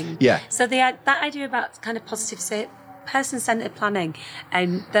 risk-taking. Yeah. So that idea about kind of positive person-centred planning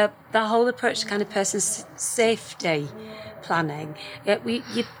and the whole approach to kind of person safety planning.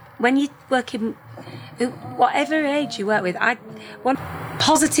 When you work in whatever age you work with, I want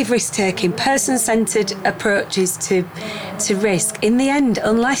positive risk-taking, person-centred approaches to risk. In the end,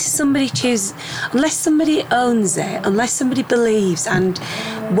 unless somebody owns it, unless somebody believes and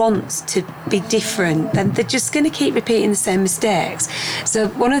wants to be different, then they're just going to keep repeating the same mistakes.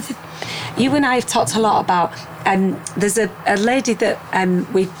 So you and I have talked a lot about, there's a lady that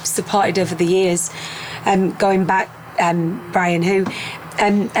we've supported over the years, going back, Brian, who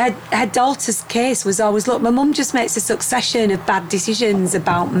her daughter's case was always, look, my mum just makes a succession of bad decisions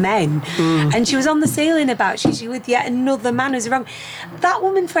about men. And she was on the ceiling about she's with yet another man who's wrong. That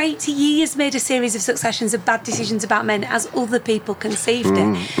woman for 80 years made a series of successions of bad decisions about men as other people conceived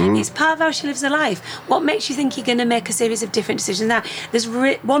it. It's part of how she lives her life. What makes you think you're going to make a series of different decisions now? There's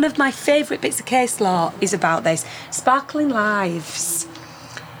one of my favourite bits of case law is about this. Sparkling Lives.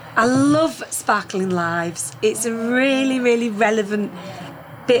 I love Sparkling Lives. It's a really, really relevant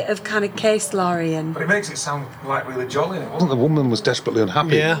bit of kind of case law, Ian. But it makes it sound like really jolly. It wasn't the woman was desperately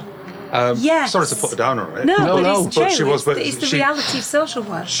unhappy. Yeah. Yes. Sorry to put her down on it. No, but it's true. But she was. But it's the she, reality of social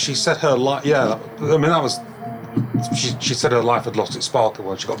work. She said her life. Yeah, I mean that was. She said her life had lost its sparkle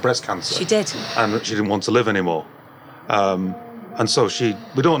when she got breast cancer. She did. And that she didn't want to live anymore. And so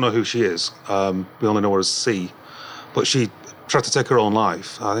we don't know who she is. We only know her as C. But she tried to take her own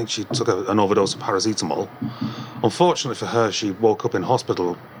life. I think she took an overdose of paracetamol. Unfortunately for her, she woke up in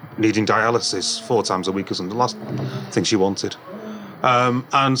hospital needing dialysis 4 times a week, wasn't the last thing she wanted.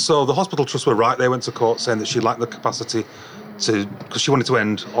 And so the hospital trust were right. They went to court saying that she lacked the capacity to, because she wanted to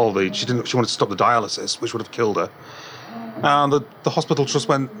end all the, she wanted to stop the dialysis, which would have killed her. And the hospital trust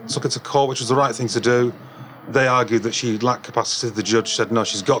took it to court, which was the right thing to do. They argued that she lacked capacity. The judge said, no,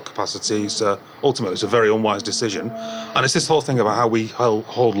 she's got capacity. So ultimately, it's a very unwise decision. And it's this whole thing about how we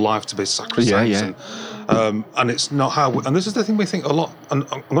hold life to be sacrosanct. Yeah. And it's not how... and this is the thing we think a lot... And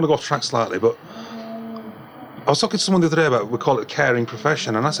I'm going to go off track slightly, but... I was talking to someone the other day about, we call it a caring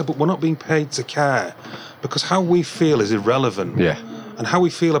profession. And I said, but we're not being paid to care. Because how we feel is irrelevant. Yeah. And how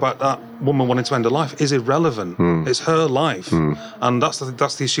we feel about that woman wanting to end her life is irrelevant. It's her life, and that's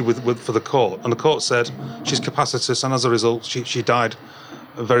the issue with for the court. And the court said she's capacitous, and as a result, she died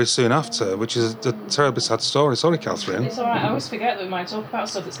very soon after, which is a terribly sad story. Sorry, Catherine. It's all right. I always forget that we might talk about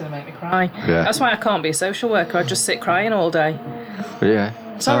stuff that's going to make me cry. Yeah. That's why I can't be a social worker. I just sit crying all day. Yeah.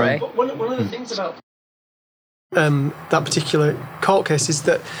 Sorry. One of the things about that particular court case is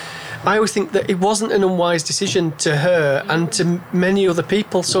that I always think that it wasn't an unwise decision to her and to many other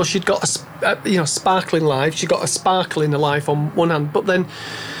people. So she'd got a sparkling life. She got a sparkle in her life on one hand, but then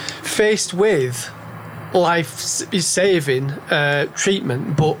faced with life-saving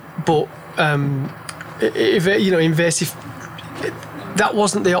treatment, but invasive. That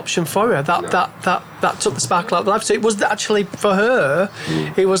wasn't the option for her. That took the sparkle out of life. So it was actually for her.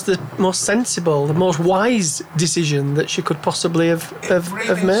 It was the most sensible, the most wise decision that she could possibly have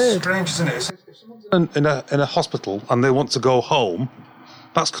made. Strange, isn't it? If someone's in a hospital and they want to go home,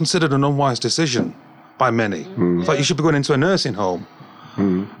 that's considered an unwise decision by many. It's like you should be going into a nursing home.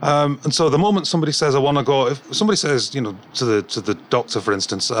 And so the moment somebody says, "I want to go," if somebody says, to the doctor, for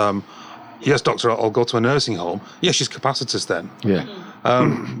instance, "Yes, doctor, I'll go to a nursing home." Yeah, she's capacitous then. Yeah.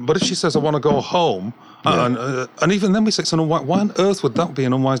 But if she says, "I want to go home," and even then we say, "Why on earth would that be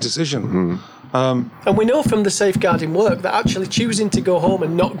an unwise decision?" And we know from the safeguarding work that actually choosing to go home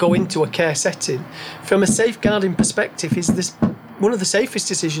and not go into a care setting, from a safeguarding perspective, is this one of the safest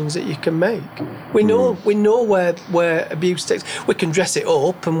decisions that you can make. We know where abuse takes. We can dress it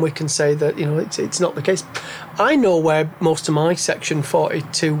up and we can say that it's not the case. I know where most of my Section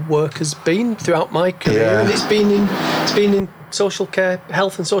 42 work has been throughout my career, and it's been in social care,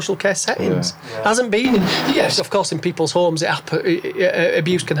 health and social care settings. Hasn't been in, yes, of course, in people's homes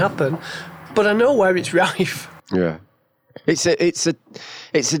abuse can happen, but I know where it's rife. Yeah. It's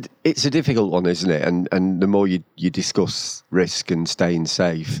a difficult one, isn't it? And the more you discuss risk and staying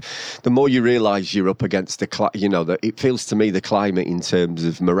safe, the more you realise you're up against that it feels to me the climate in terms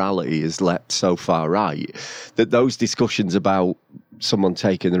of morality has leapt so far right that those discussions about someone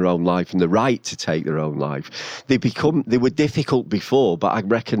taking their own life and the right to take their own life, they were difficult before, but I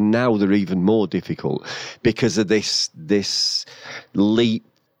reckon now they're even more difficult because of this leap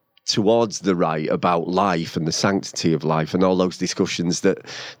towards the right about life and the sanctity of life and all those discussions that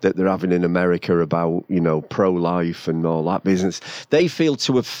they're having in America about, pro-life and all that business. They feel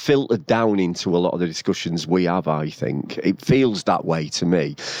to have filtered down into a lot of the discussions we have, I think. It feels that way to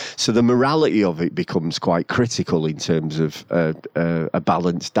me. So the morality of it becomes quite critical in terms of a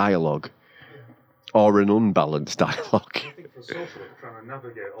balanced dialogue or an unbalanced dialogue. Trying to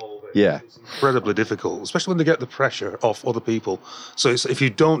navigate all this. Yeah. It's incredibly difficult, especially when they get the pressure off other people. So if you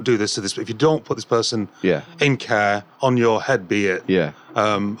don't do this to this, if you don't put this person in care, on your head be it,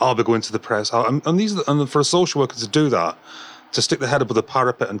 I'll be going to the press. And for a social worker to do that, to stick their head above the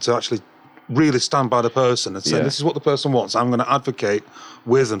parapet and to actually really stand by the person and say, this is what the person wants, I'm going to advocate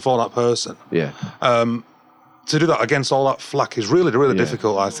with and for that person. Yeah. To do that against all that flack is really, really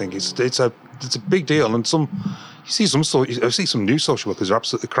difficult, I think. It's a big deal, and I see some new social workers who are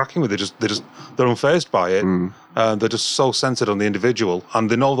absolutely cracking with it. They're unfazed by it. They're just so centred on the individual,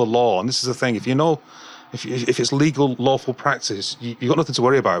 and they know the law. And this is the thing: if it's legal, lawful practice, you've got nothing to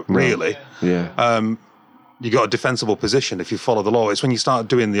worry about, really. Yeah. You got a defensible position if you follow the law. It's when you start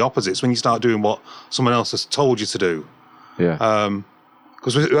doing the opposite. It's when you start doing what someone else has told you to do. Yeah.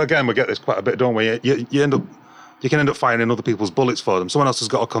 Because again, we get this quite a bit, don't we? You can end up firing other people's bullets for them. Someone else has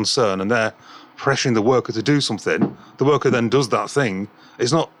got a concern and they're pressuring the worker to do something. The worker then does that thing.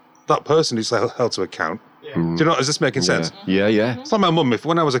 It's not that person who's held to account. Yeah. Do you know? Is this making sense? Yeah. It's like my mum.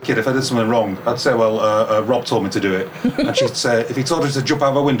 When I was a kid, if I did something wrong, I'd say, "Well, Rob told me to do it," and she'd say, "If he told you to jump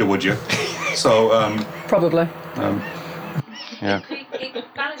out of a window, would you?" So probably. Yeah. It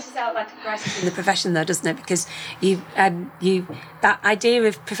balances out like a crisis in the profession, though, doesn't it? Because that idea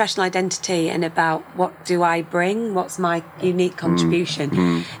of professional identity and about what do I bring, what's my unique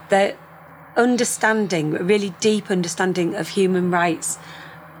contribution, the understanding, really deep understanding of human rights,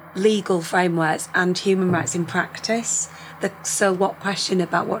 legal frameworks, and human rights in practice. So what question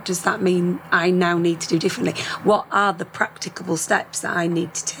about what does that mean I now need to do differently? What are the practicable steps that I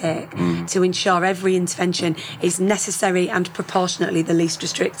need to take to ensure every intervention is necessary and proportionately the least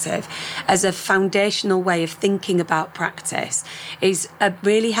restrictive? As a foundational way of thinking about practice is a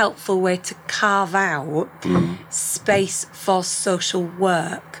really helpful way to carve out space for social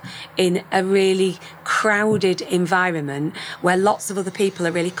work in a really crowded environment where lots of other people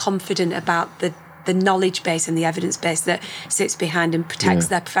are really confident about the the knowledge base and the evidence base that sits behind and protects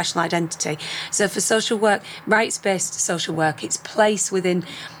their professional identity. So for social work, rights-based social work, its place within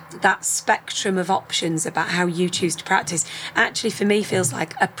that spectrum of options about how you choose to practice actually for me feels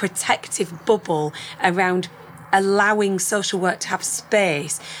like a protective bubble around allowing social work to have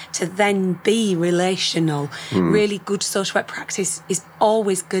space to then be relational. Really good social work practice is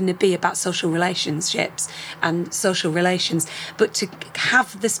always going to be about social relationships and social relations, but to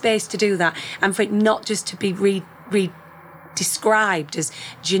have the space to do that and for it not just to be described as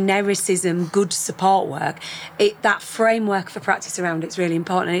genericism, good support work, that framework for practice around it's really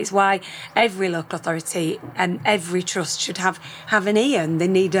important, and it's why every local authority and every trust should have an Ian. They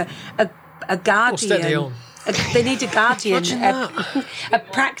need a guardian. Steady on. They need a guardian, a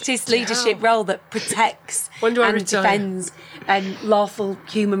practice leadership role that protects When do I and retire? defends lawful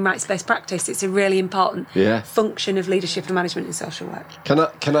human rights-based practice. It's a really important function of leadership and management in social work.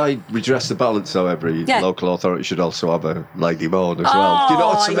 Can I redress the balance though? Every Yeah. local authority should also have a Lady Maud as well. Do you know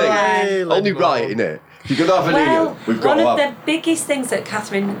what I mean? Yeah. Only right, innit? If you're going to have an Ian, we've got one to of have... the biggest things that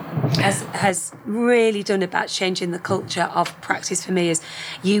Catherine has really done about changing the culture of practice for me is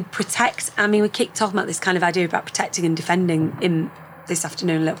you protect. I mean, we keep talking about this kind of idea about protecting and defending in this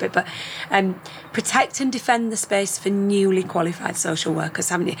afternoon a little bit, but protect and defend the space for newly qualified social workers,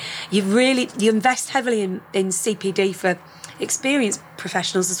 haven't you? You invest heavily in CPD for experienced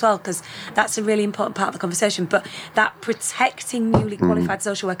professionals as well, because that's a really important part of the conversation, but that protecting newly qualified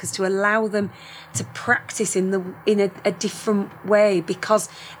social workers to allow them to practice in a different way because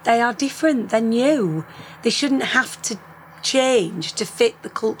they are different than you. They shouldn't have to change to fit the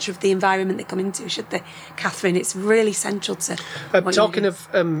culture of the environment they come into, should they, Catherine? It's really central to what talking you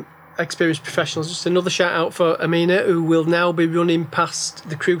do. of experienced professionals, just another shout out for Amina, who will now be running past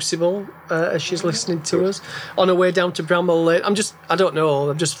the Crucible as she's listening to us on her way down to Bramall Lane. I'm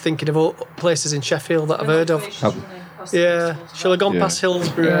just thinking of all places in Sheffield that I've heard of. Yeah, she'll have gone past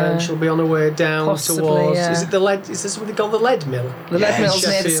Hillsborough and she'll be on her way down towards. Is it the lead? Is this what they call the lead mill? The lead mill's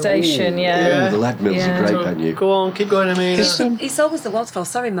near the station. Ooh, the lead mill's a great venue. Go on, keep going, Amina. It's always the waterfall.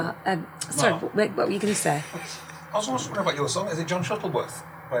 Sorry, Matt. Sorry, what were you going to say? I was wondering about your song. Is it John Shuttleworth,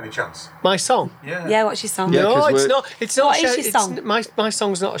 by any chance? My song? Yeah. Yeah, what's your song? Yeah, No, 'cause it's we're- not. It's not. What is your song? My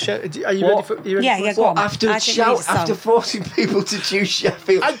song's not a show. Are you ready for? You ready for Go on. After I think you need a song. after forcing people to choose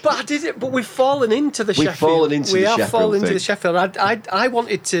Sheffield. I did it, but we've fallen into the Sheffield. fallen into we the have Sheffield fallen into thing. the Sheffield. I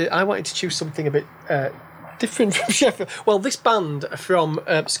wanted to choose something a bit different from Sheffield. Well, this band are from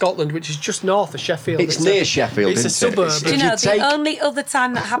Scotland, which is just north of Sheffield. It's near Sheffield, It's a isn't it? suburb. Do you If know, you take- the only other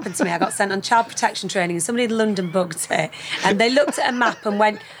time that happened to me, I got sent on child protection training and somebody in London bugged it and they looked at a map and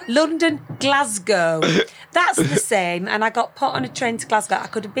went, London, Glasgow. That's the same. And I got put on a train to Glasgow. I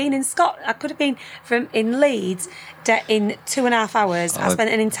could have been in Scotland. I could have been in Leeds in 2.5 hours. I spent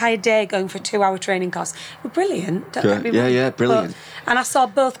an entire day going for a 2-hour training course. We're brilliant. Don't get me wrong. Yeah, brilliant. And I saw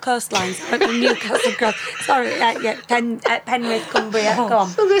both coastlines. I went from Newcastle, Penrith, Cumbria. Go on.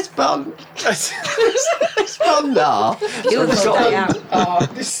 So this band, this band now. You will stay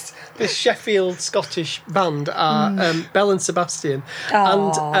out. This Sheffield Scottish band are Belle and Sebastian,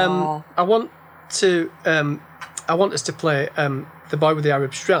 and I want us to play "The Boy with the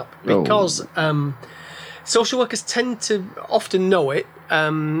Arab Strap" because social workers tend to often know it.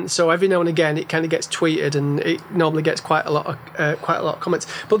 So every now and again, it kind of gets tweeted, and it normally gets quite a lot of comments.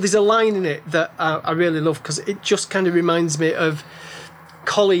 But there's a line in it that I really love because it just kind of reminds me of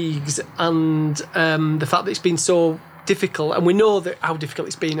colleagues and the fact that it's been so difficult, and we know that how difficult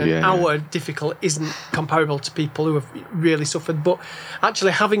it's been, and our difficult isn't comparable to people who have really suffered. But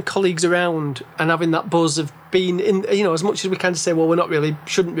actually, having colleagues around and having that buzz of being in, as much as we kind of say, well,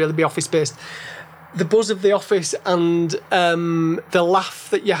 shouldn't really be office based. The buzz of the office and the laugh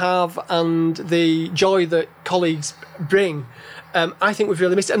that you have and the joy that colleagues bring, I think we've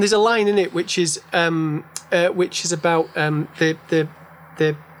really missed it. And there's a line in it which is about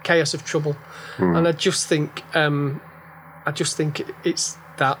the chaos of trouble, and I just think it's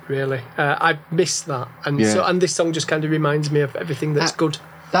that really. I miss that, and this song just kind of reminds me of everything that's good.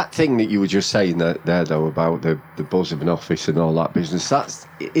 That thing that you were just saying there though about the buzz of an office and all that business,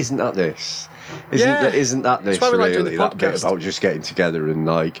 isn't that this? Isn't that this why we like doing really? the That bit podcast. about just getting together and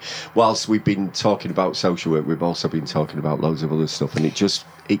whilst we've been talking about social work, we've also been talking about loads of other stuff, and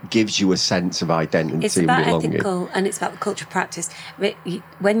it gives you a sense of identity It's and about belonging. ethical and it's about the culture of practice.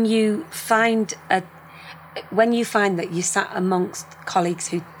 When you find that you sat amongst colleagues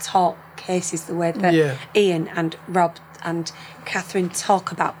who talk cases the way that Ian and Rob and Catherine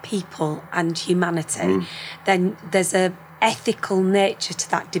talk about people and humanity, then there's a ethical nature to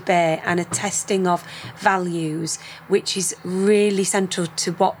that debate and a testing of values, which is really central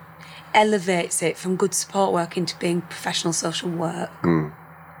to what elevates it from good support work into being professional social work.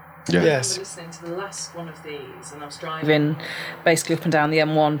 Yeah. Yes. I was listening to the last one of these, and I was driving basically up and down the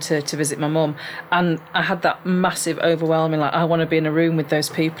M1 to visit my mum, and I had that massive, overwhelming, like, I want to be in a room with those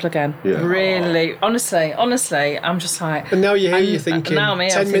people again. Yeah. Really, honestly, I'm just like. And now you're here, you're thinking, now I'm here,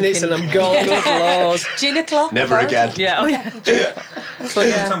 10 I'm minutes thinking, and I'm gone. Good Lord. Gin o'clock. Never again. Yeah. Oh, yeah. It's the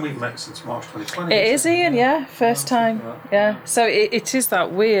first time we've met since March 2020. It is, Ian, yeah. First time. Yeah. So it is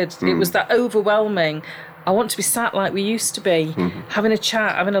that weird. It was that overwhelming. I want to be sat like we used to be, having a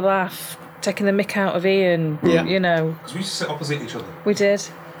chat, having a laugh, taking the mick out of Ian, you know. Because we used to sit opposite each other. We did.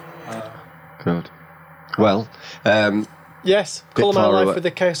 Good. Well, Yes, Bit Colour My far Life away. with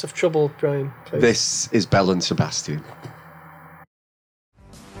a Case of Trouble, Brian, please. this is Belle and Sebastian.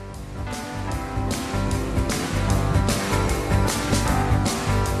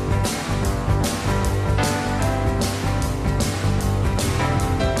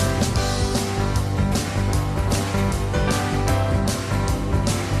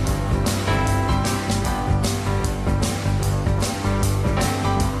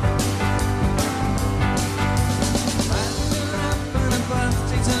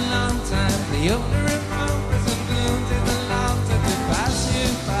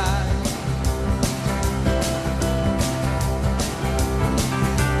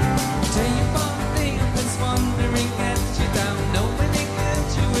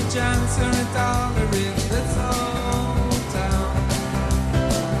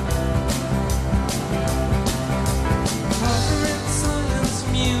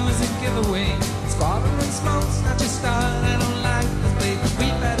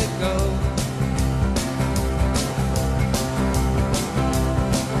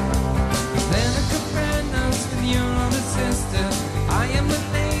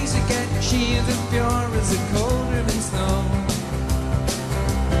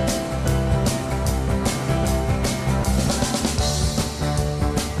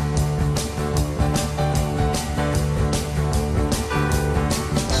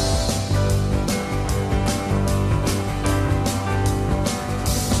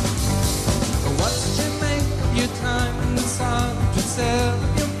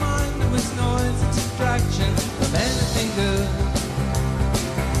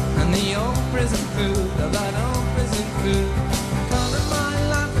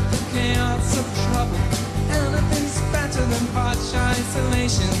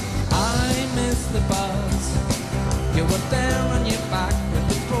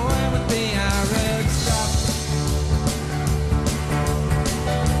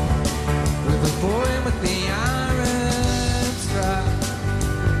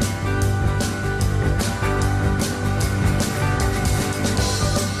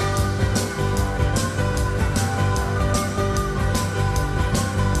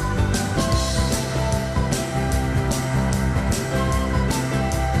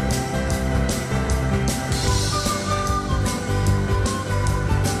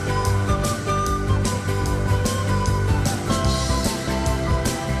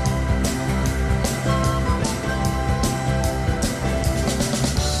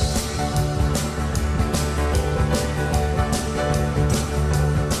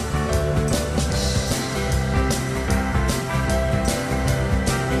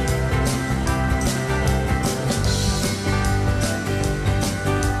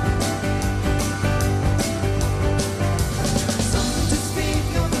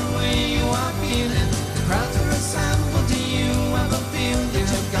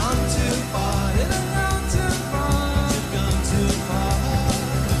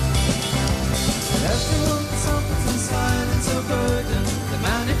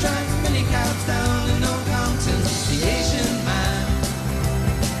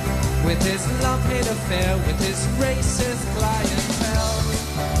 with his love-hate affair with his racist clientele.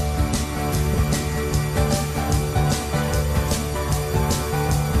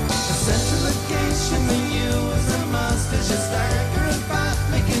 The centralization in you is a must as you stagger about,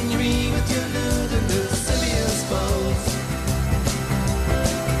 making you be with your lewd and lascivious foes.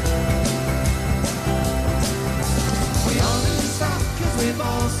 We honor your stock cause we've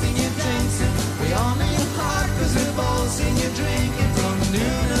all seen you dancing. We honor your heart cause we've all seen you drinking from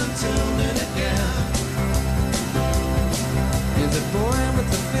noon until noon again.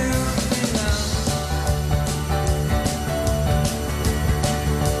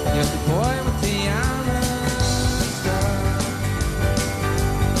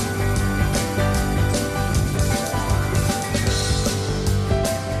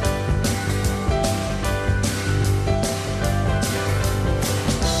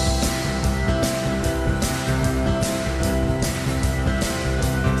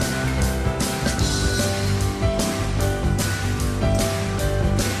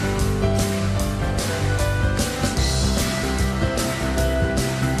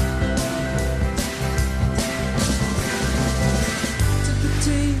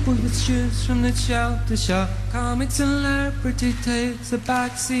 pictures from the shelter shop. Comic celebrity takes a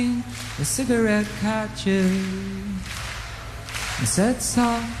backseat, a cigarette catches and sets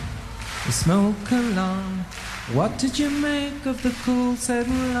off the smoke alarm. What did you make of the cool set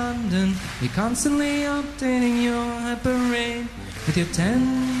in London? You're constantly updating your parade with your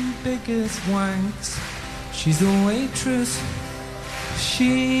 10 biggest wanks. She's a waitress,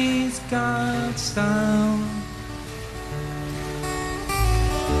 she's got style.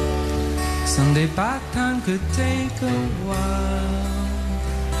 Sunday bath time could take a while.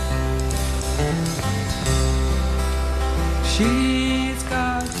 She's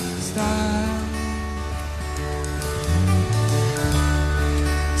got style.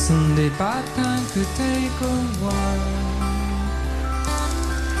 Sunday bath time could take a while.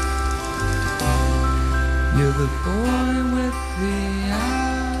 You're the boy with the iron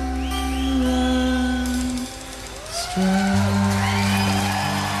strap.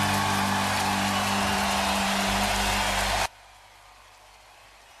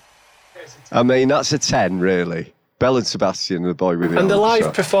 I mean, that's a 10, really. Belle and Sebastian and the boy with the And the iron live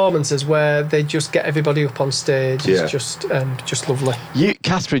strap. performances where they just get everybody up on stage Yeah. is just lovely.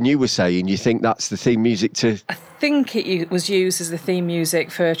 Catherine, you were saying you think that's the theme music to... I think it was used as the theme music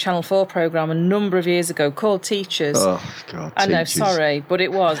for a Channel 4 programme a number of years ago called Teachers. Oh, God, I know, Teachers. sorry, but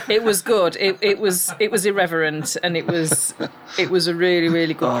it was good. It was irreverent, and it was a really,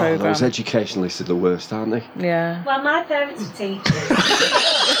 really good programme. Those educationalists are the worst, aren't they? Yeah. Well, my parents are teachers.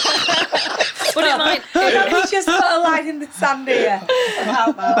 But it might. We just put a line in the sand here. How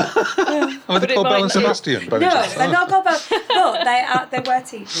about? Are they called Belle and Sebastian? No, they're not called Belle. But they were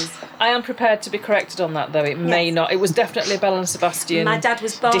teachers. I am prepared to be corrected on that, though. It may not. It was definitely Belle and Sebastian. My dad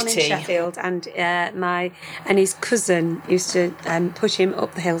was born ditty. in Sheffield, and his cousin used to push him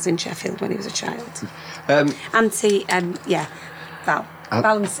up the hills in Sheffield when he was a child. Auntie, Val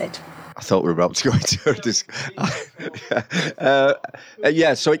and Sid. I thought we were about to go into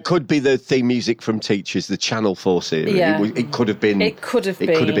a so it could be the theme music from Teachers, the Channel 4 series. Yeah. It could have been. It could have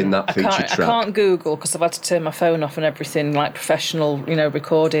been that feature I track. can't Google because I've had to turn my phone off and everything, like professional,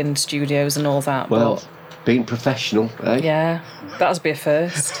 recording studios and all that. Well, but, being professional, eh? yeah, that would be a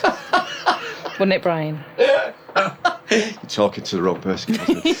first, wouldn't it, Brian? You're talking to the wrong person.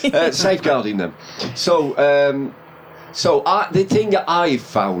 Safeguarding them. So the thing that I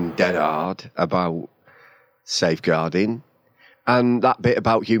found dead hard about safeguarding and that bit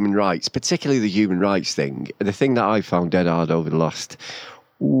about human rights, particularly the human rights thing, the thing that I found dead hard over the last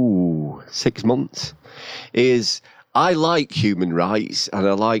 6 months is I like human rights and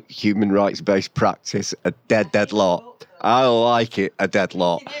I like human rights-based practice a dead lot. I like it a dead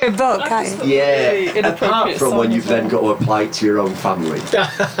lot. Yeah, apart from when you've then got to apply it to your own family.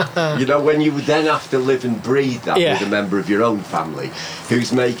 When you then have to live and breathe that with a member of your own family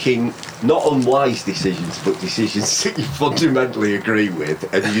who's making not unwise decisions, but decisions that you fundamentally agree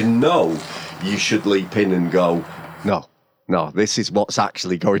with, and you should leap in and go, no, this is what's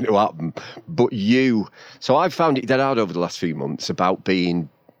actually going to happen. But so I've found it dead hard over the last few months about being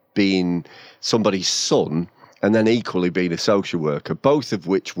somebody's son and then equally being a social worker, both of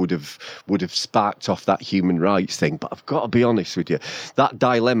which would have sparked off that human rights thing. But I've got to be honest with you, that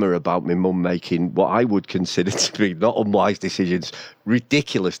dilemma about my mum making what I would consider to be not unwise decisions,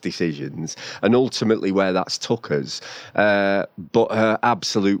 ridiculous decisions, and ultimately where that's took us, but her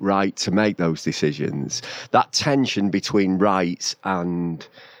absolute right to make those decisions, that tension between rights and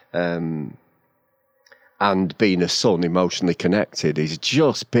being a son emotionally connected has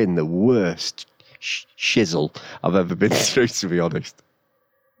just been the worst shizzle I've ever been through, to be honest.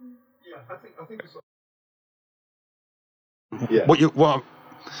 Yeah, I think it's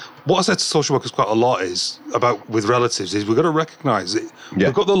what I said to social workers quite a lot is about with relatives is we've got to recognise it. Yeah.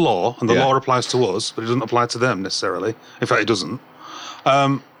 We've got the law, and the law applies to us, but it doesn't apply to them necessarily. In fact, it doesn't.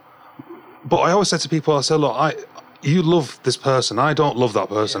 But I always said to people, I said, look, you love this person. I don't love that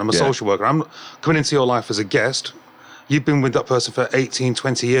person. I'm a social worker. I'm coming into your life as a guest. You've been with that person for 18,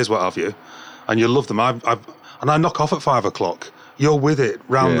 20 years, what have you, and you love them. And I knock off at 5 o'clock. You're with it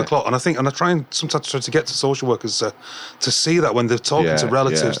round the clock. And I try and sometimes try to get to social workers to see that when they're talking to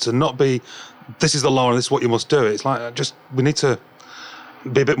relatives, to not be, this is the law and this is what you must do. It's like, we need to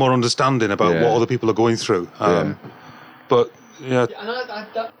be a bit more understanding about what other people are going through. But, yeah.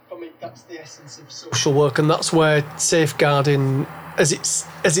 That's the essence of social work, and that's where safeguarding, as it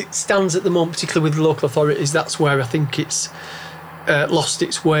stands at the moment, particularly with local authorities, that's where I think it's lost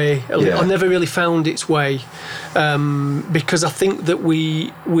its way. I never really found its way because I think that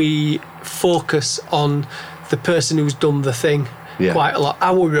we focus on the person who's done the thing. quite a lot.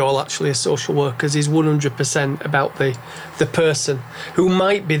 Our role, actually, as social workers is 100% about the person who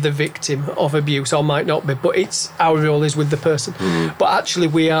might be the victim of abuse or might not be, but our role is with the person. But actually,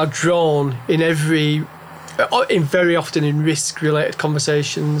 we are drawn very often in risk-related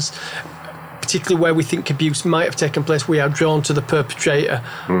conversations, particularly where we think abuse might have taken place, we are drawn to the perpetrator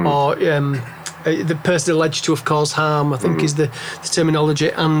or the person alleged to have caused harm, I think is the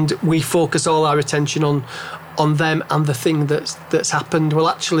terminology, and we focus all our attention on them and the thing that's happened. Well,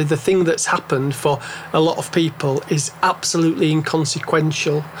 actually, the thing that's happened for a lot of people is absolutely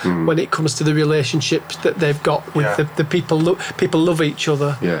inconsequential when it comes to the relationships that they've got with the people. People love each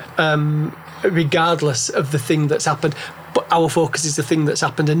other, regardless of the thing that's happened. But our focus is the thing that's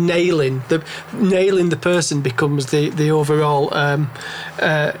happened, and nailing the person becomes the overall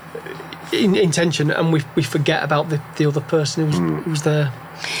intention, and we forget about the other person who was there.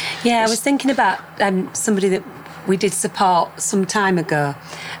 Yeah, I was thinking about somebody that we did support some time ago,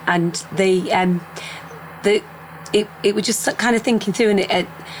 and it was just kind of thinking through, and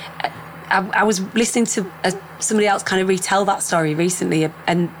I was listening to somebody else kind of retell that story recently,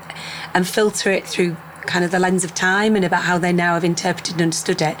 and filter it through kind of the lens of time and about how they now have interpreted and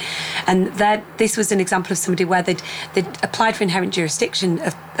understood it. And this was an example of somebody where they'd applied for inherent jurisdiction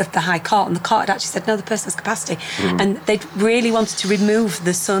of the High Court, and the court had actually said, no, the person has capacity. And they'd really wanted to remove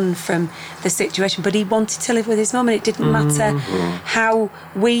the son from the situation, but he wanted to live with his mum, and it didn't matter how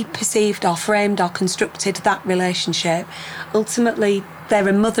we perceived or framed or constructed that relationship. Ultimately, they're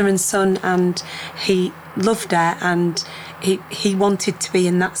a mother and son, and he loved her, and he wanted to be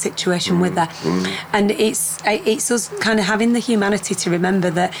in that situation with her. And it's us kind of having the humanity to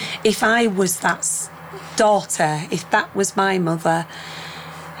remember that if I was that daughter, if that was my mother,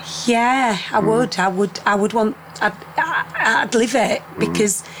 I would want, I'd live it,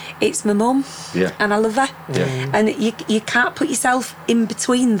 because it's my mum and I love her. And you can't put yourself in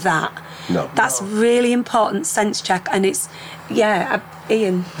between that. No. That's really important sense check, and it's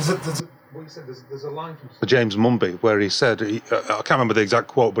Ian. There's a line from James Mumby where he said, I can't remember the exact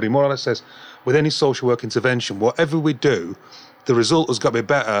quote, but he more or less says, with any social work intervention, whatever we do, the result has got to be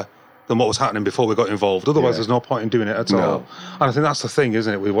better than what was happening before we got involved. Otherwise, there's no point in doing it at all. And I think that's the thing,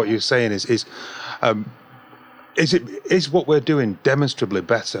 isn't it, with what you're saying is what we're doing demonstrably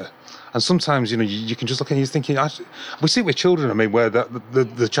better? And sometimes, you can just look and you're thinking, we see it with children, where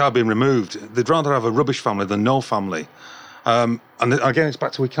the child being removed, they'd rather have a rubbish family than no family. And again, it's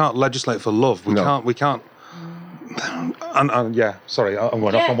back to we can't legislate for love. We can't. And sorry, I'm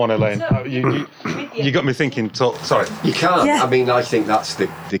going off on one lane. You got me thinking. Sorry, you can't. I mean, I think that's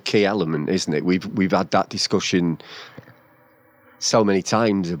the key element, isn't it? We've had that discussion so many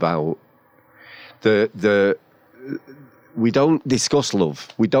times about the. We don't discuss love.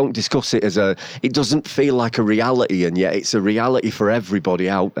 We don't discuss it it doesn't feel like a reality, and yet it's a reality for everybody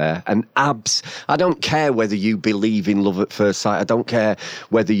out there. And I don't care whether you believe in love at first sight. I don't care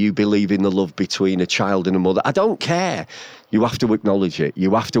whether you believe in the love between a child and a mother. I don't care. You have to acknowledge it.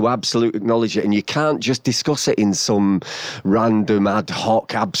 You have to absolutely acknowledge it. And you can't just discuss it in some random, ad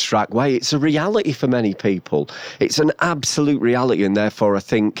hoc, abstract way. It's a reality for many people. It's an absolute reality. And therefore, I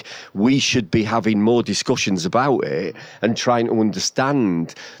think we should be having more discussions about it and trying to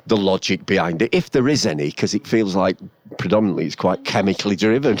understand the logic behind it, if there is any, because it feels like predominantly it's quite chemically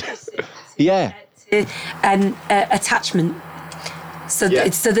driven. Attachment. So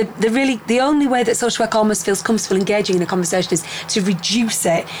the only way that social work almost feels comfortable engaging in a conversation is to reduce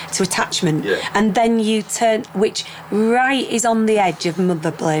it to attachment, and then you turn, which is on the edge of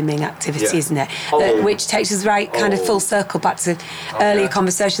mother blaming activity, isn't it? Which takes us kind of full circle back to earlier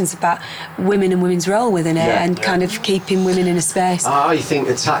conversations about women and women's role within it, and kind of keeping women in a space. I think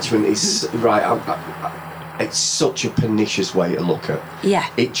attachment is it's such a pernicious way to look at.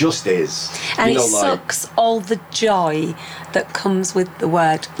 It just is. And it sucks all the joy that comes with the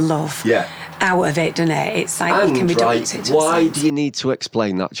word love out of it, doesn't it? It's like you can reduce it to why do you need to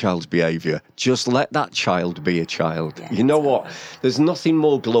explain that child's behaviour? Just let that child be a child. You know what? There's nothing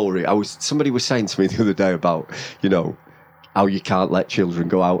more glory. Somebody was saying to me the other day about, how you can't let children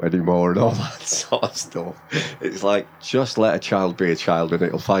go out anymore and all that sort of stuff. It's like, just let a child be a child and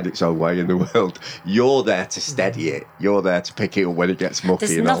it'll find its own way in the world. You're there to steady it. You're there to pick it up when it gets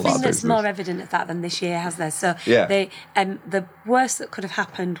mucky and all that. There's nothing that's more evident of that than this year, has there? So the worst that could have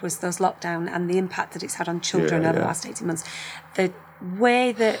happened was those lockdown and the impact that it's had on children over the last 18 months. The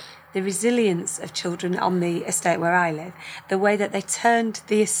way that the resilience of children on the estate where I live, the way that they turned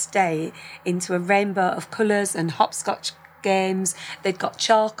the estate into a rainbow of colours and hopscotch games. They'd got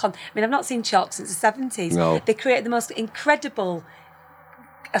chalk on. I mean, I've not seen chalk since the 70s. No. They created the most incredible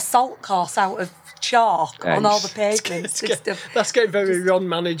a salt course out of chalk on all the pavements and stuff. That's getting very Ron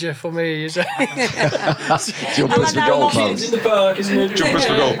Manager for me, is it? Jumpers for goalposts. In the park, isn't it? Jumpers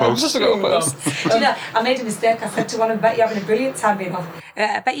for goalposts. Do you know, I made a mistake. I said to one of them, "Bet you're having a brilliant time being off.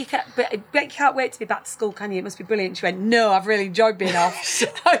 I bet you can't wait to be back to school, can you? It must be brilliant." She went, "No, I've really enjoyed being off."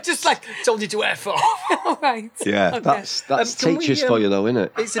 I just like told you to wear for. All right. Yeah, Okay. that's teachers for you, though, isn't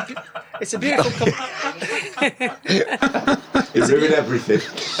it? It's a beautiful. You ruin everything.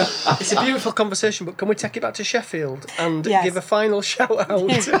 It's a beautiful conversation, but can we take it back to Sheffield and Yes. give a final shout out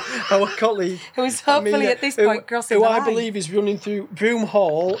to our colleague, Who is hopefully at this point crossing who the I line. believe is running through Broome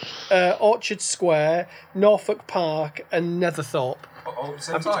Hall, Orchard Square, Norfolk Park, and Netherthorpe.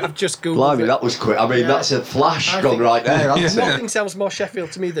 I've just googled Blimey, it. that was quick. I mean, that's a flash gone right there, hasn't it? Nothing sounds more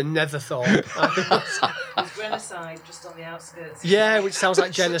Sheffield to me than Netherthorpe. I think that's, There's Grenoside just on the outskirts. yeah, which sounds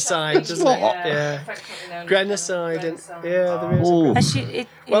like genocide, doesn't it? Yeah. Affectionately known as Genocide, and Genocide. yeah, there is. Oh.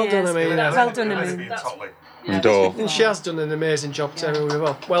 Well done, Amina. Well done, Amina. And she has done an amazing job, Terry.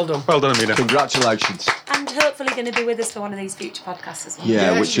 Well done. Well done, Amina. Congratulations. And hopefully going to be with us for one of these future podcasts as well.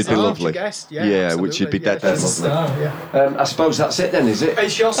 Yeah, which she's would be a lovely. guest, Yeah, which would be dead lovely. Yeah. I suppose that's it then, is it?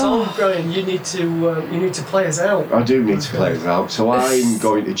 It's your song, Brian. You need to play us out. I do need to play it out, so I'm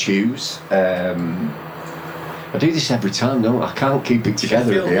going to choose. I do this every time, don't I? I can't keep it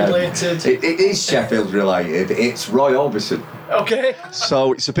together. Sheffield related. It is Sheffield related. It's Roy Orbison. Okay.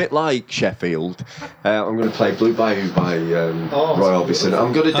 So it's a bit like Sheffield. I'm going to play Blue Bayou by Roy Orbison.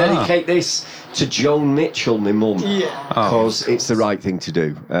 I'm going to dedicate this to Joan Mitchell, my mum, because it's the right thing to do.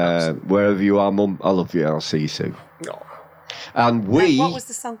 Wherever you are, mum, I love you. I'll see you soon. Oh. And What was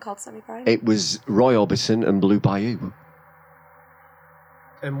the song called, sorry, Brian? it was Roy Orbison and Blue Bayou.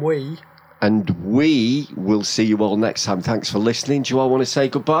 And we will see you all next time. Thanks for listening. Do you all want to say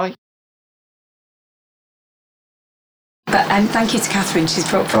goodbye? But thank you to Catherine. She's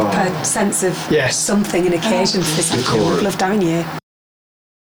brought a sense of something, an occasion for this. I've loved having you.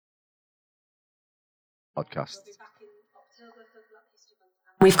 Podcast.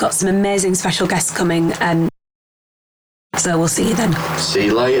 We've got some amazing special guests coming, so we'll see you then. See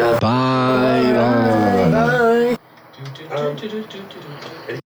you later. Bye.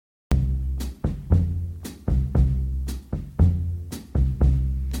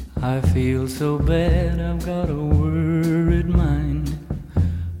 I feel so bad, I've got a worried mind.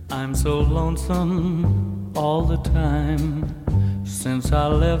 I'm so lonesome all the time. Since I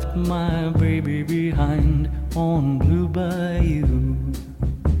left my baby behind on Blue Bayou.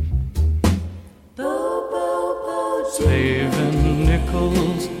 Saving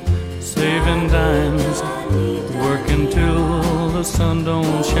nickels, saving dimes, working till the sun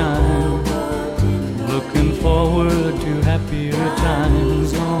don't shine. Looking forward to happier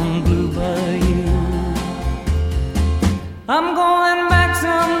times on Blue Bayou. I'm going back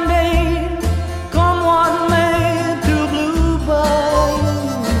someday, come what may, to Blue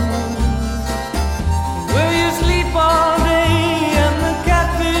Bayou, where you sleep all day and the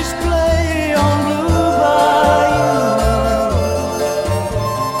catfish play on Blue Bayou.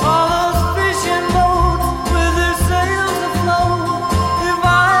 All those fishing boats with their sails afloat, if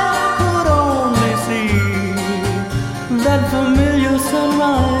I could only see that familiar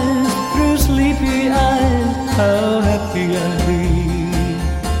sunrise through sleepy eyes, how happy I'd be.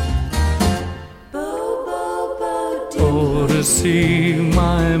 Oh, to see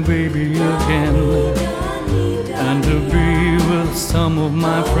my baby again, and to be with some of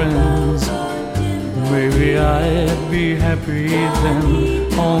my friends. Maybe I'd be happy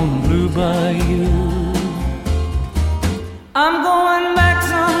then on Blue Bayou. I'm going back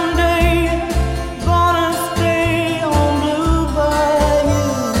someday, gonna stay on Blue Bayou,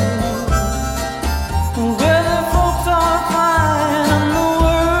 where the folks are fine and the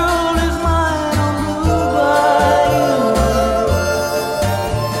world is mine on Blue Bayou.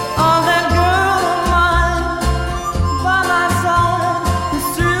 Oh, that girl of mine by my side, the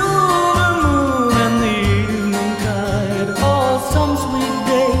silver moon and the evening tide. Oh, some sweet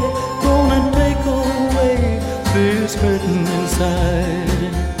day gonna take away this hurting inside.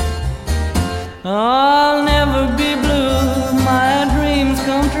 I'll never be blue.